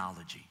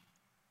genealogy.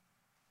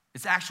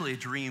 It's actually a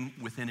dream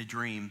within a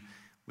dream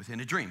within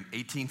a dream.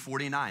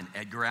 1849,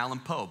 Edgar Allan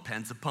Poe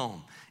pens a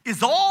poem.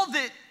 Is all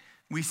that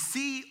we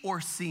see or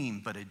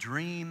seem but a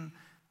dream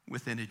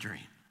within a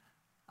dream?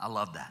 I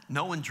love that.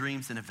 No one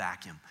dreams in a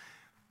vacuum.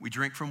 We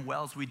drink from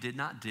wells we did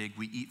not dig.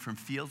 We eat from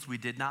fields we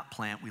did not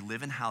plant. We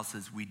live in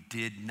houses we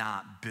did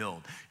not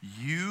build.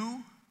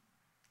 You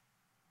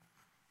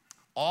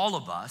all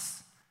of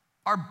us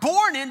are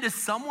born into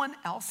someone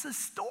else's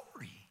story.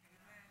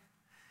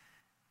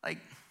 Like,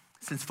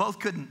 since folks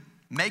couldn't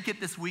make it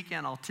this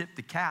weekend, I'll tip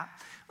the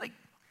cap. Like,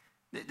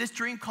 this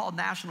dream called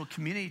National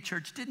Community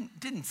Church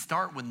didn't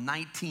start with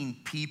 19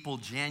 people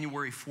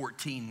January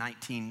 14,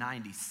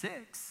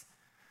 1996.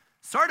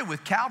 Started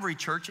with Calvary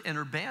Church and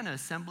Urbana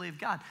Assembly of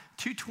God.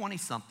 2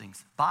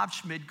 20-somethings, Bob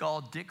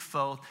Schmidgall, Dick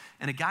Foth,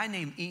 and a guy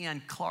named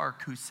Ian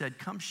Clark who said,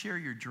 come share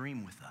your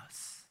dream with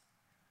us.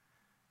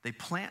 They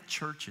plant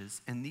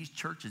churches, and these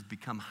churches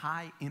become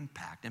high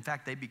impact. In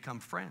fact, they become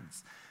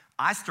friends.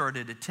 I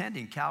started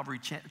attending Calvary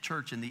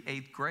Church in the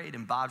 8th grade,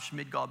 and Bob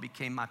Schmidgall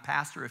became my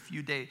pastor. A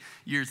few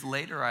years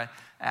later, I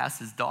asked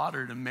his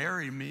daughter to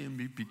marry me, and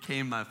he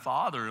became my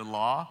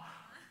father-in-law.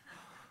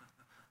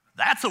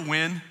 That's a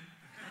win.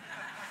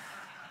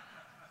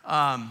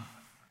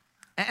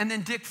 And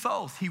then Dick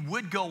Foth, he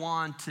would go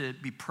on to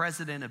be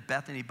president of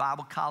Bethany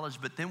Bible College,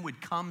 but then would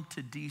come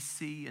to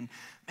D.C. And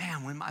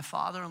man, when my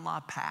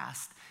father-in-law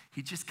passed,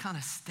 he just kind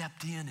of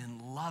stepped in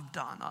and loved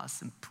on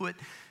us and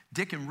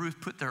Dick and Ruth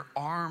put their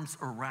arms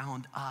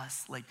around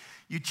us. Like,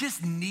 you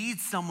just need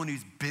someone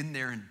who's been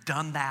there and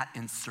done that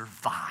and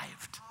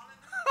survived.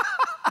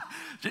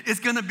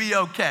 It's gonna be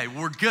okay.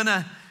 We're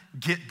gonna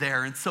get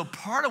there. And so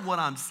part of what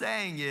I'm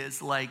saying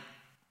is, like,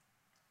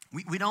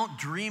 we don't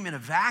dream in a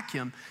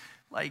vacuum.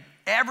 Like,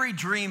 every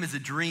dream is a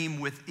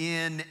dream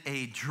within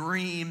a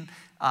dream.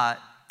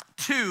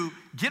 2,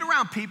 get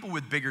around people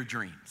with bigger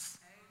dreams.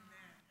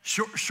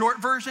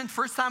 Short version,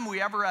 first time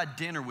we ever had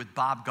dinner with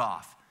Bob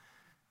Goff.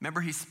 Remember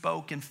he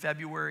spoke in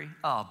February?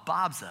 Oh,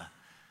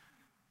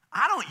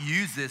 I don't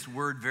use this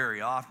word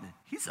very often.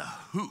 He's a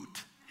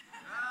hoot.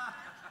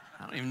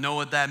 I don't even know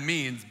what that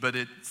means, but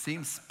it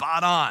seems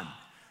spot on.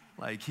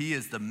 Like, he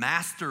is the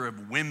master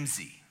of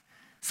whimsy.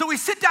 So we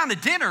sit down to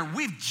dinner,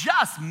 we've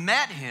just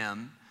met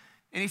him,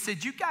 and he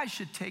said, you guys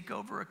should take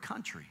over a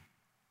country.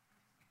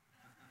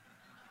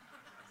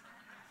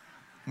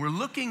 We're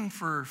looking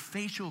for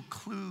facial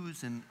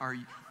clues, and are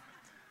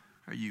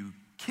you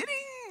kidding?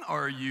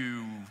 Are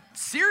you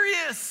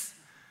serious?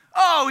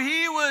 Oh,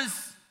 he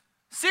was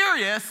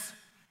serious.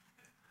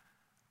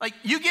 Like,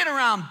 you get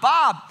around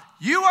Bob,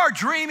 you are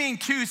dreaming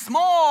too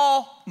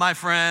small, my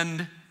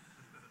friend.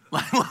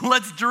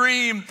 Let's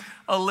dream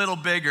a little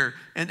bigger.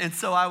 And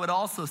so I would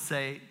also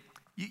say,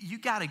 you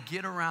got to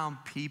get around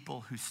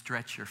people who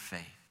stretch your faith.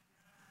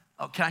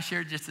 Oh, can I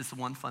share just this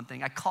one fun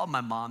thing? I called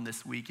my mom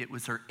this week. It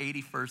was her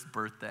 81st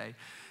birthday,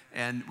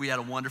 and we had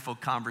a wonderful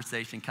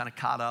conversation, kind of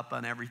caught up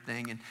on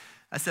everything. And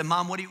I said,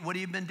 Mom, what have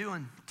you been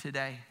doing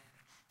today?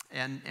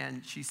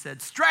 And she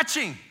said,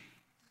 stretching.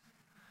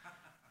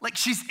 Like,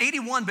 she's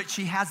 81, but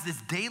she has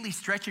this daily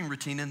stretching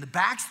routine. And the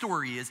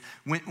backstory is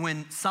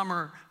when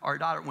Summer, our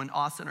daughter, when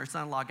Austin, our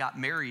son-in-law, got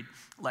married,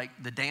 like,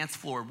 the dance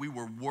floor, we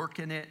were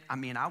working it. I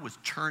mean, I was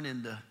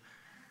churning the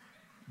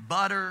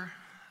butter.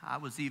 I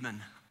was even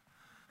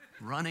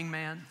Running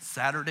Man,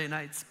 Saturday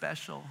Night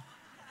Special.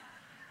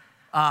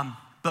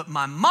 But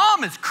my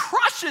mom is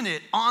crushing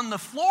it on the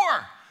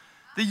floor.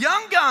 The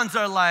young guns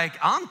are like,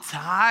 I'm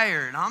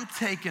tired. I'm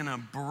taking a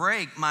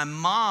break. My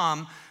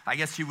mom, I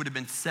guess she would have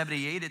been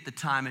 78 at the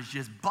time, is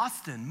just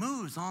busting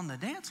moves on the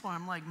dance floor.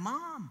 I'm like,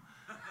 Mom,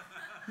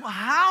 well,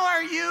 how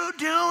are you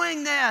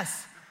doing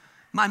this?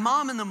 My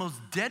mom, in the most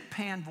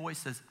deadpan voice,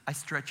 says, I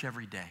stretch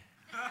every day.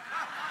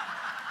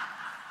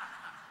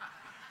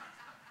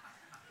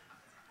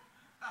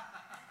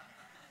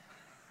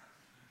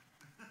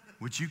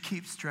 Would you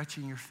keep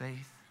stretching your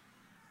faith?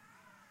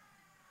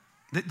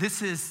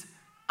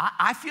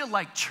 I feel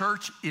like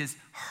church is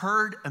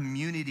herd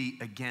immunity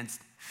against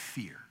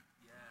fear.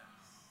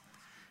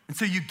 And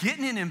so you get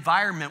in an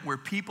environment where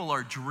people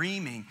are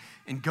dreaming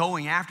and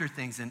going after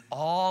things, and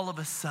all of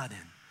a sudden,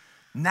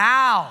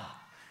 now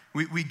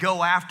we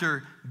go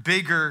after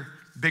bigger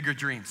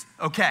dreams.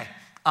 Okay,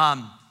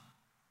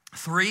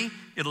 3,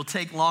 it'll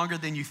take longer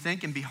than you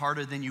think and be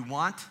harder than you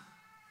want.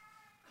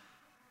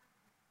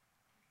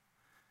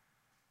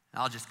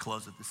 I'll just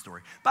close with this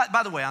story.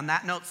 By the way, on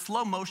that note,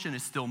 slow motion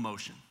is still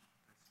motion.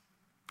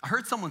 I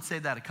heard someone say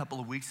that a couple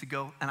of weeks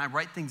ago, and I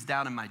write things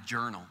down in my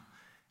journal.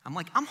 I'm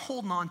like, I'm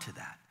holding on to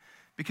that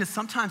because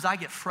sometimes I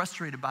get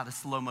frustrated about a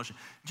slow motion.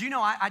 Do you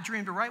know I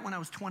dreamed to write when I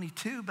was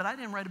 22, but I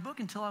didn't write a book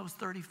until I was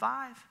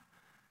 35.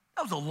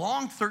 That was a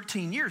long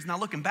 13 years. Now,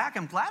 looking back,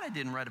 I'm glad I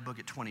didn't write a book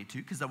at 22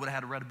 because I would have had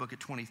to write a book at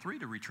 23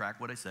 to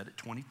retract what I said at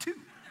 22.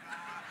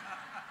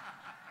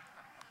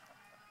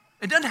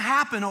 It doesn't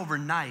happen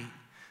overnight.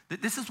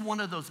 This is one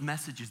of those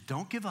messages.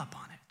 Don't give up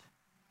on it.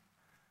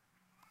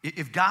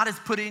 If God has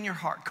put it in your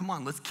heart, come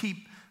on, let's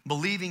keep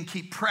believing,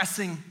 keep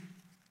pressing.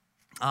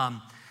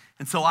 And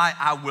so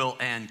I will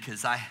end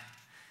because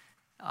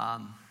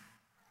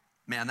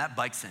man, that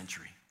bike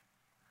century.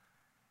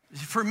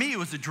 For me, it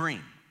was a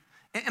dream.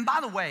 And by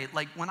the way,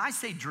 like when I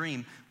say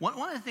dream, one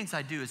of the things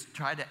I do is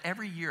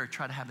every year,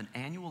 try to have an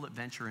annual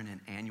adventure and an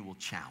annual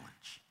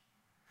challenge.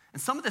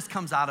 And some of this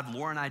comes out of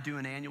Laura and I do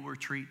an annual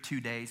retreat, 2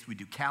 days. We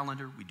do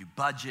calendar, we do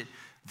budget,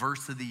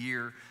 verse of the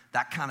year,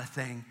 that kind of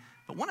thing.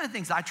 But one of the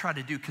things I try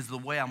to do, because of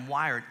the way I'm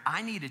wired,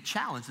 I need a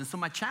challenge. And so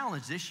my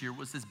challenge this year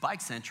was this bike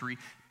century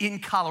in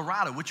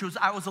Colorado, which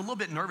I was a little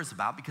bit nervous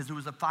about because it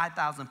was a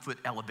 5,000-foot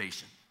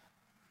elevation.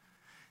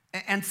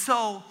 And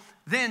so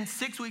then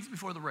 6 weeks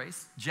before the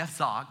race, Jeff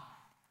Zog,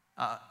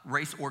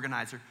 race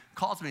organizer,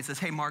 calls me and says,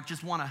 hey, Mark,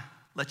 just want to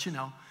let you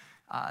know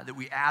that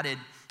we added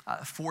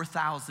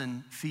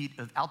 4,000 feet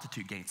of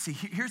altitude gain. See,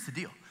 here's the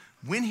deal.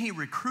 When he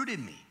recruited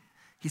me,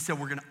 he said,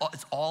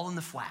 it's all in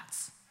the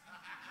flats.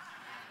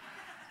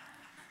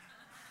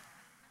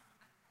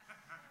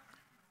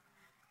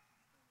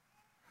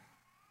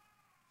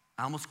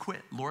 I almost quit.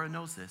 Laura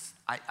knows this.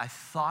 I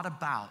started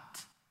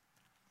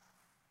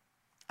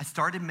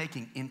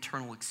making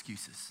internal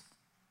excuses.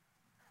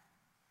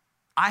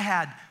 I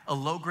had a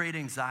low-grade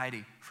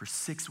anxiety for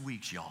 6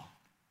 weeks, y'all.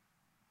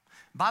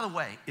 By the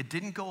way, it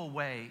didn't go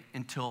away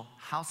until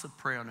House of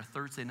Prayer on a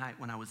Thursday night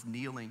when I was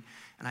kneeling,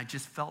 and I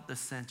just felt this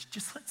sense,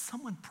 just let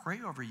someone pray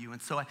over you.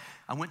 And so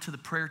I went to the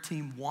prayer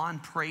team. Juan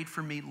prayed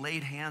for me,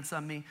 laid hands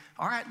on me.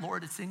 All right,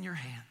 Lord, it's in your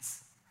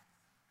hands.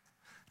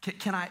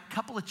 Can I, a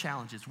couple of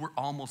challenges. We're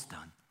almost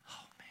done.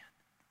 Oh,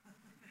 man.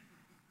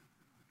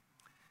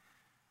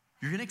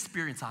 You're going to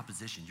experience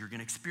opposition. You're going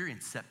to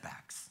experience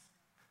setbacks.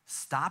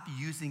 Stop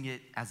using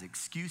it as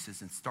excuses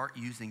and start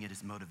using it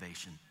as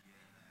motivation.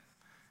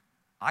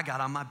 I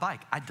got on my bike.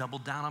 I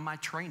doubled down on my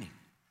training.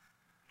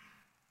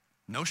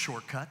 No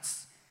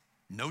shortcuts,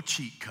 no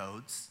cheat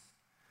codes.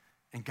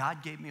 And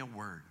God gave me a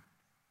word.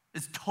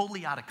 It's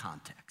totally out of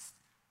context.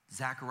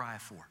 Zechariah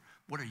 4.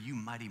 What are you,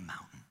 mighty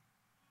mountain?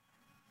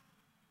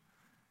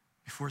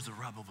 Before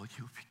Zerubbabel,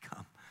 you will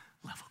become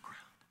level ground.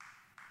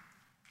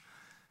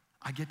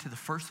 I get to the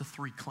first of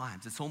 3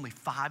 climbs. It's only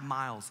 5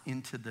 miles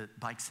into the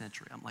bike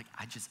century. I'm like,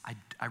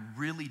 I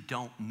really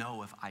don't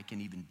know if I can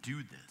even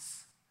do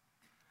this.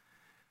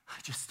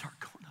 I just start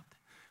going up there.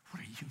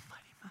 What are you,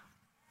 mighty mountain?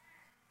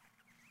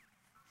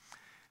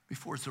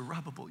 Before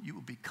Zerubbabel, you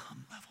will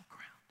become level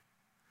ground.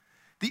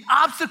 The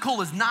obstacle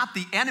is not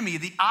the enemy.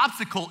 The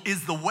obstacle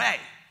is the way.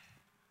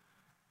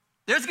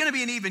 There's going to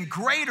be an even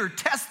greater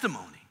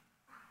testimony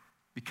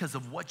because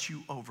of what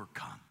you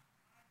overcome.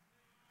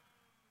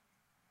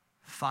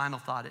 Final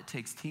thought, it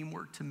takes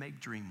teamwork to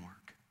make dream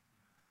work.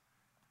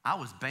 I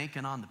was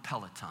banking on the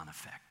Peloton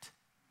effect.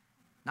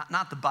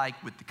 Not the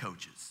bike with the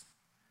coaches.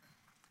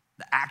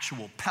 The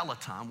actual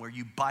Peloton where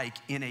you bike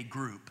in a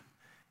group.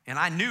 And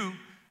I knew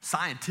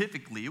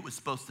scientifically it was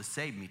supposed to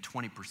save me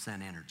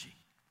 20% energy.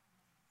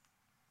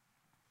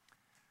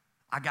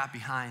 I got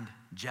behind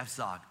Jeff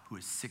Zog, who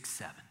is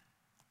 6'7".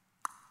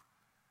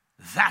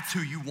 That's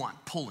who you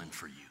want pulling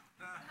for you.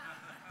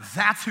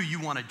 That's who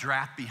you want to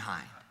draft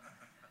behind.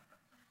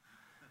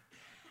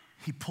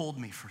 He pulled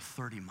me for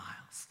 30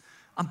 miles.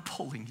 I'm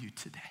pulling you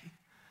today.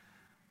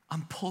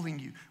 I'm pulling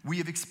you. We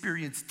have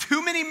experienced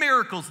too many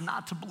miracles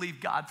not to believe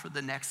God for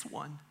the next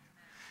one.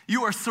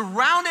 You are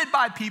surrounded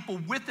by people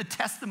with the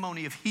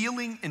testimony of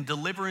healing and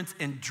deliverance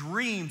and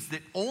dreams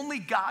that only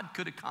God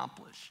could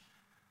accomplish.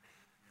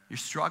 You're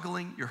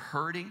struggling, you're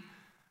hurting.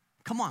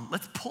 Come on,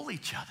 let's pull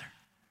each other.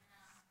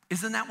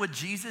 Isn't that what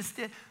Jesus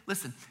did?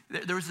 Listen,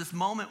 there was this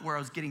moment where I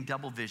was getting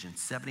double vision,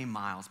 70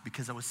 miles,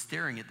 because I was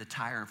staring at the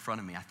tire in front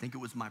of me. I think it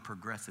was my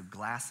progressive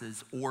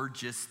glasses or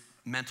just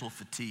mental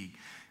fatigue.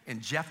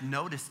 And Jeff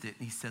noticed it,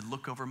 and he said,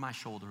 look over my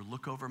shoulder,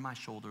 look over my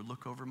shoulder,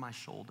 look over my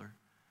shoulder.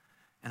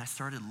 And I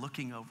started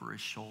looking over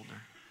his shoulder.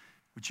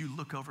 Would you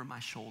look over my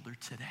shoulder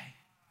today?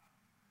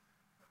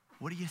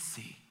 What do you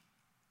see?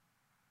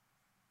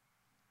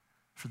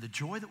 For the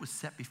joy that was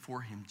set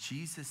before him,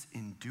 Jesus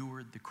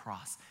endured the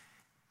cross.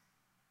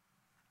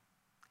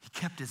 He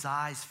kept his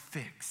eyes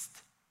fixed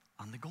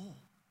on the goal.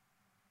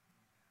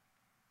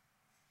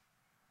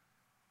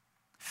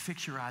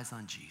 Fix your eyes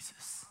on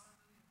Jesus.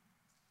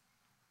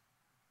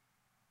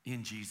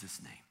 In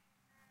Jesus' name,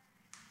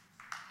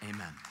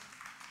 amen.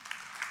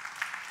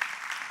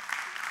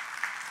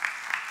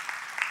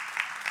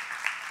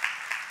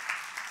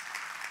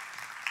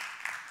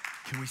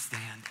 Can we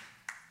stand?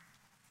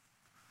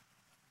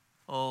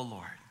 Oh,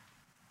 Lord,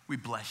 we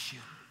bless you.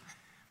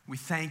 We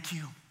thank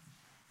you.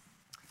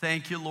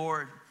 Thank you,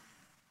 Lord,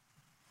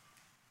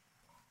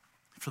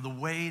 for the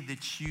way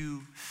that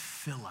you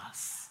fill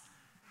us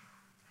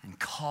and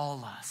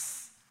call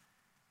us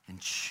and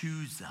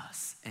choose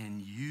us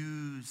and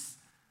use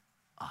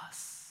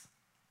us.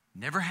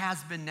 Never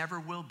has been, never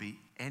will be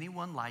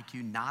anyone like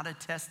you, not a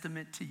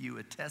testament to you,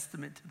 a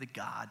testament to the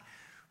God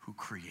who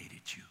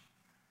created you.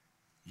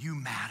 You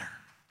matter.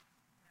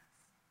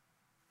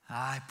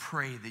 I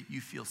pray that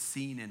you feel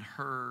seen and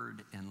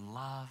heard and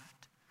loved.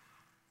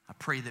 I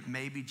pray that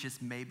maybe,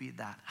 just maybe,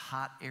 that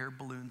hot air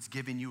balloon's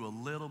giving you a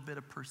little bit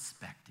of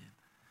perspective.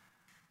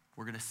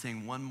 We're going to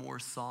sing one more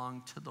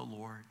song to the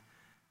Lord.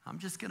 I'm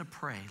just going to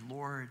pray,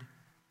 Lord,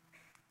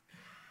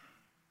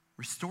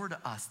 restore to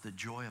us the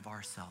joy of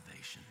our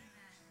salvation.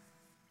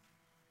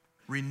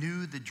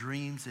 Renew the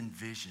dreams and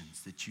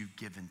visions that you've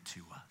given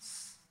to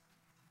us.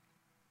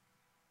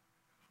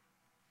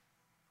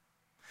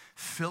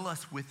 Fill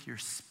us with your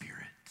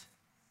Spirit.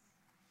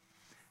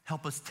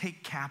 Help us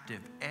take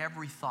captive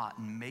every thought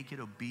and make it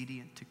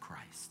obedient to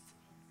Christ.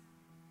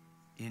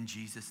 In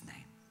Jesus'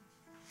 name.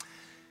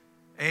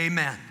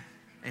 Amen.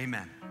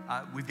 Amen.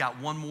 We've got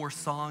one more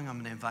song. I'm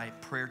going to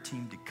invite prayer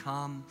team to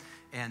come,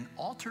 and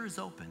altar is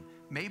open.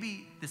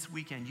 Maybe this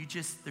weekend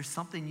there's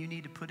something you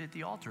need to put at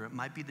the altar. It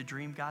might be the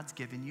dream God's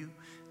given you.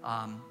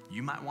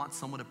 You might want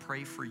someone to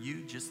pray for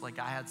you, just like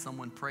I had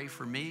someone pray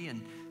for me,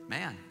 and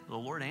man, the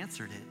Lord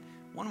answered it.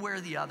 One way or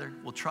the other,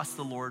 we'll trust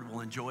the Lord.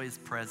 We'll enjoy his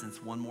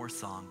presence. One more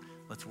song.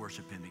 Let's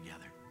worship him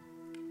together.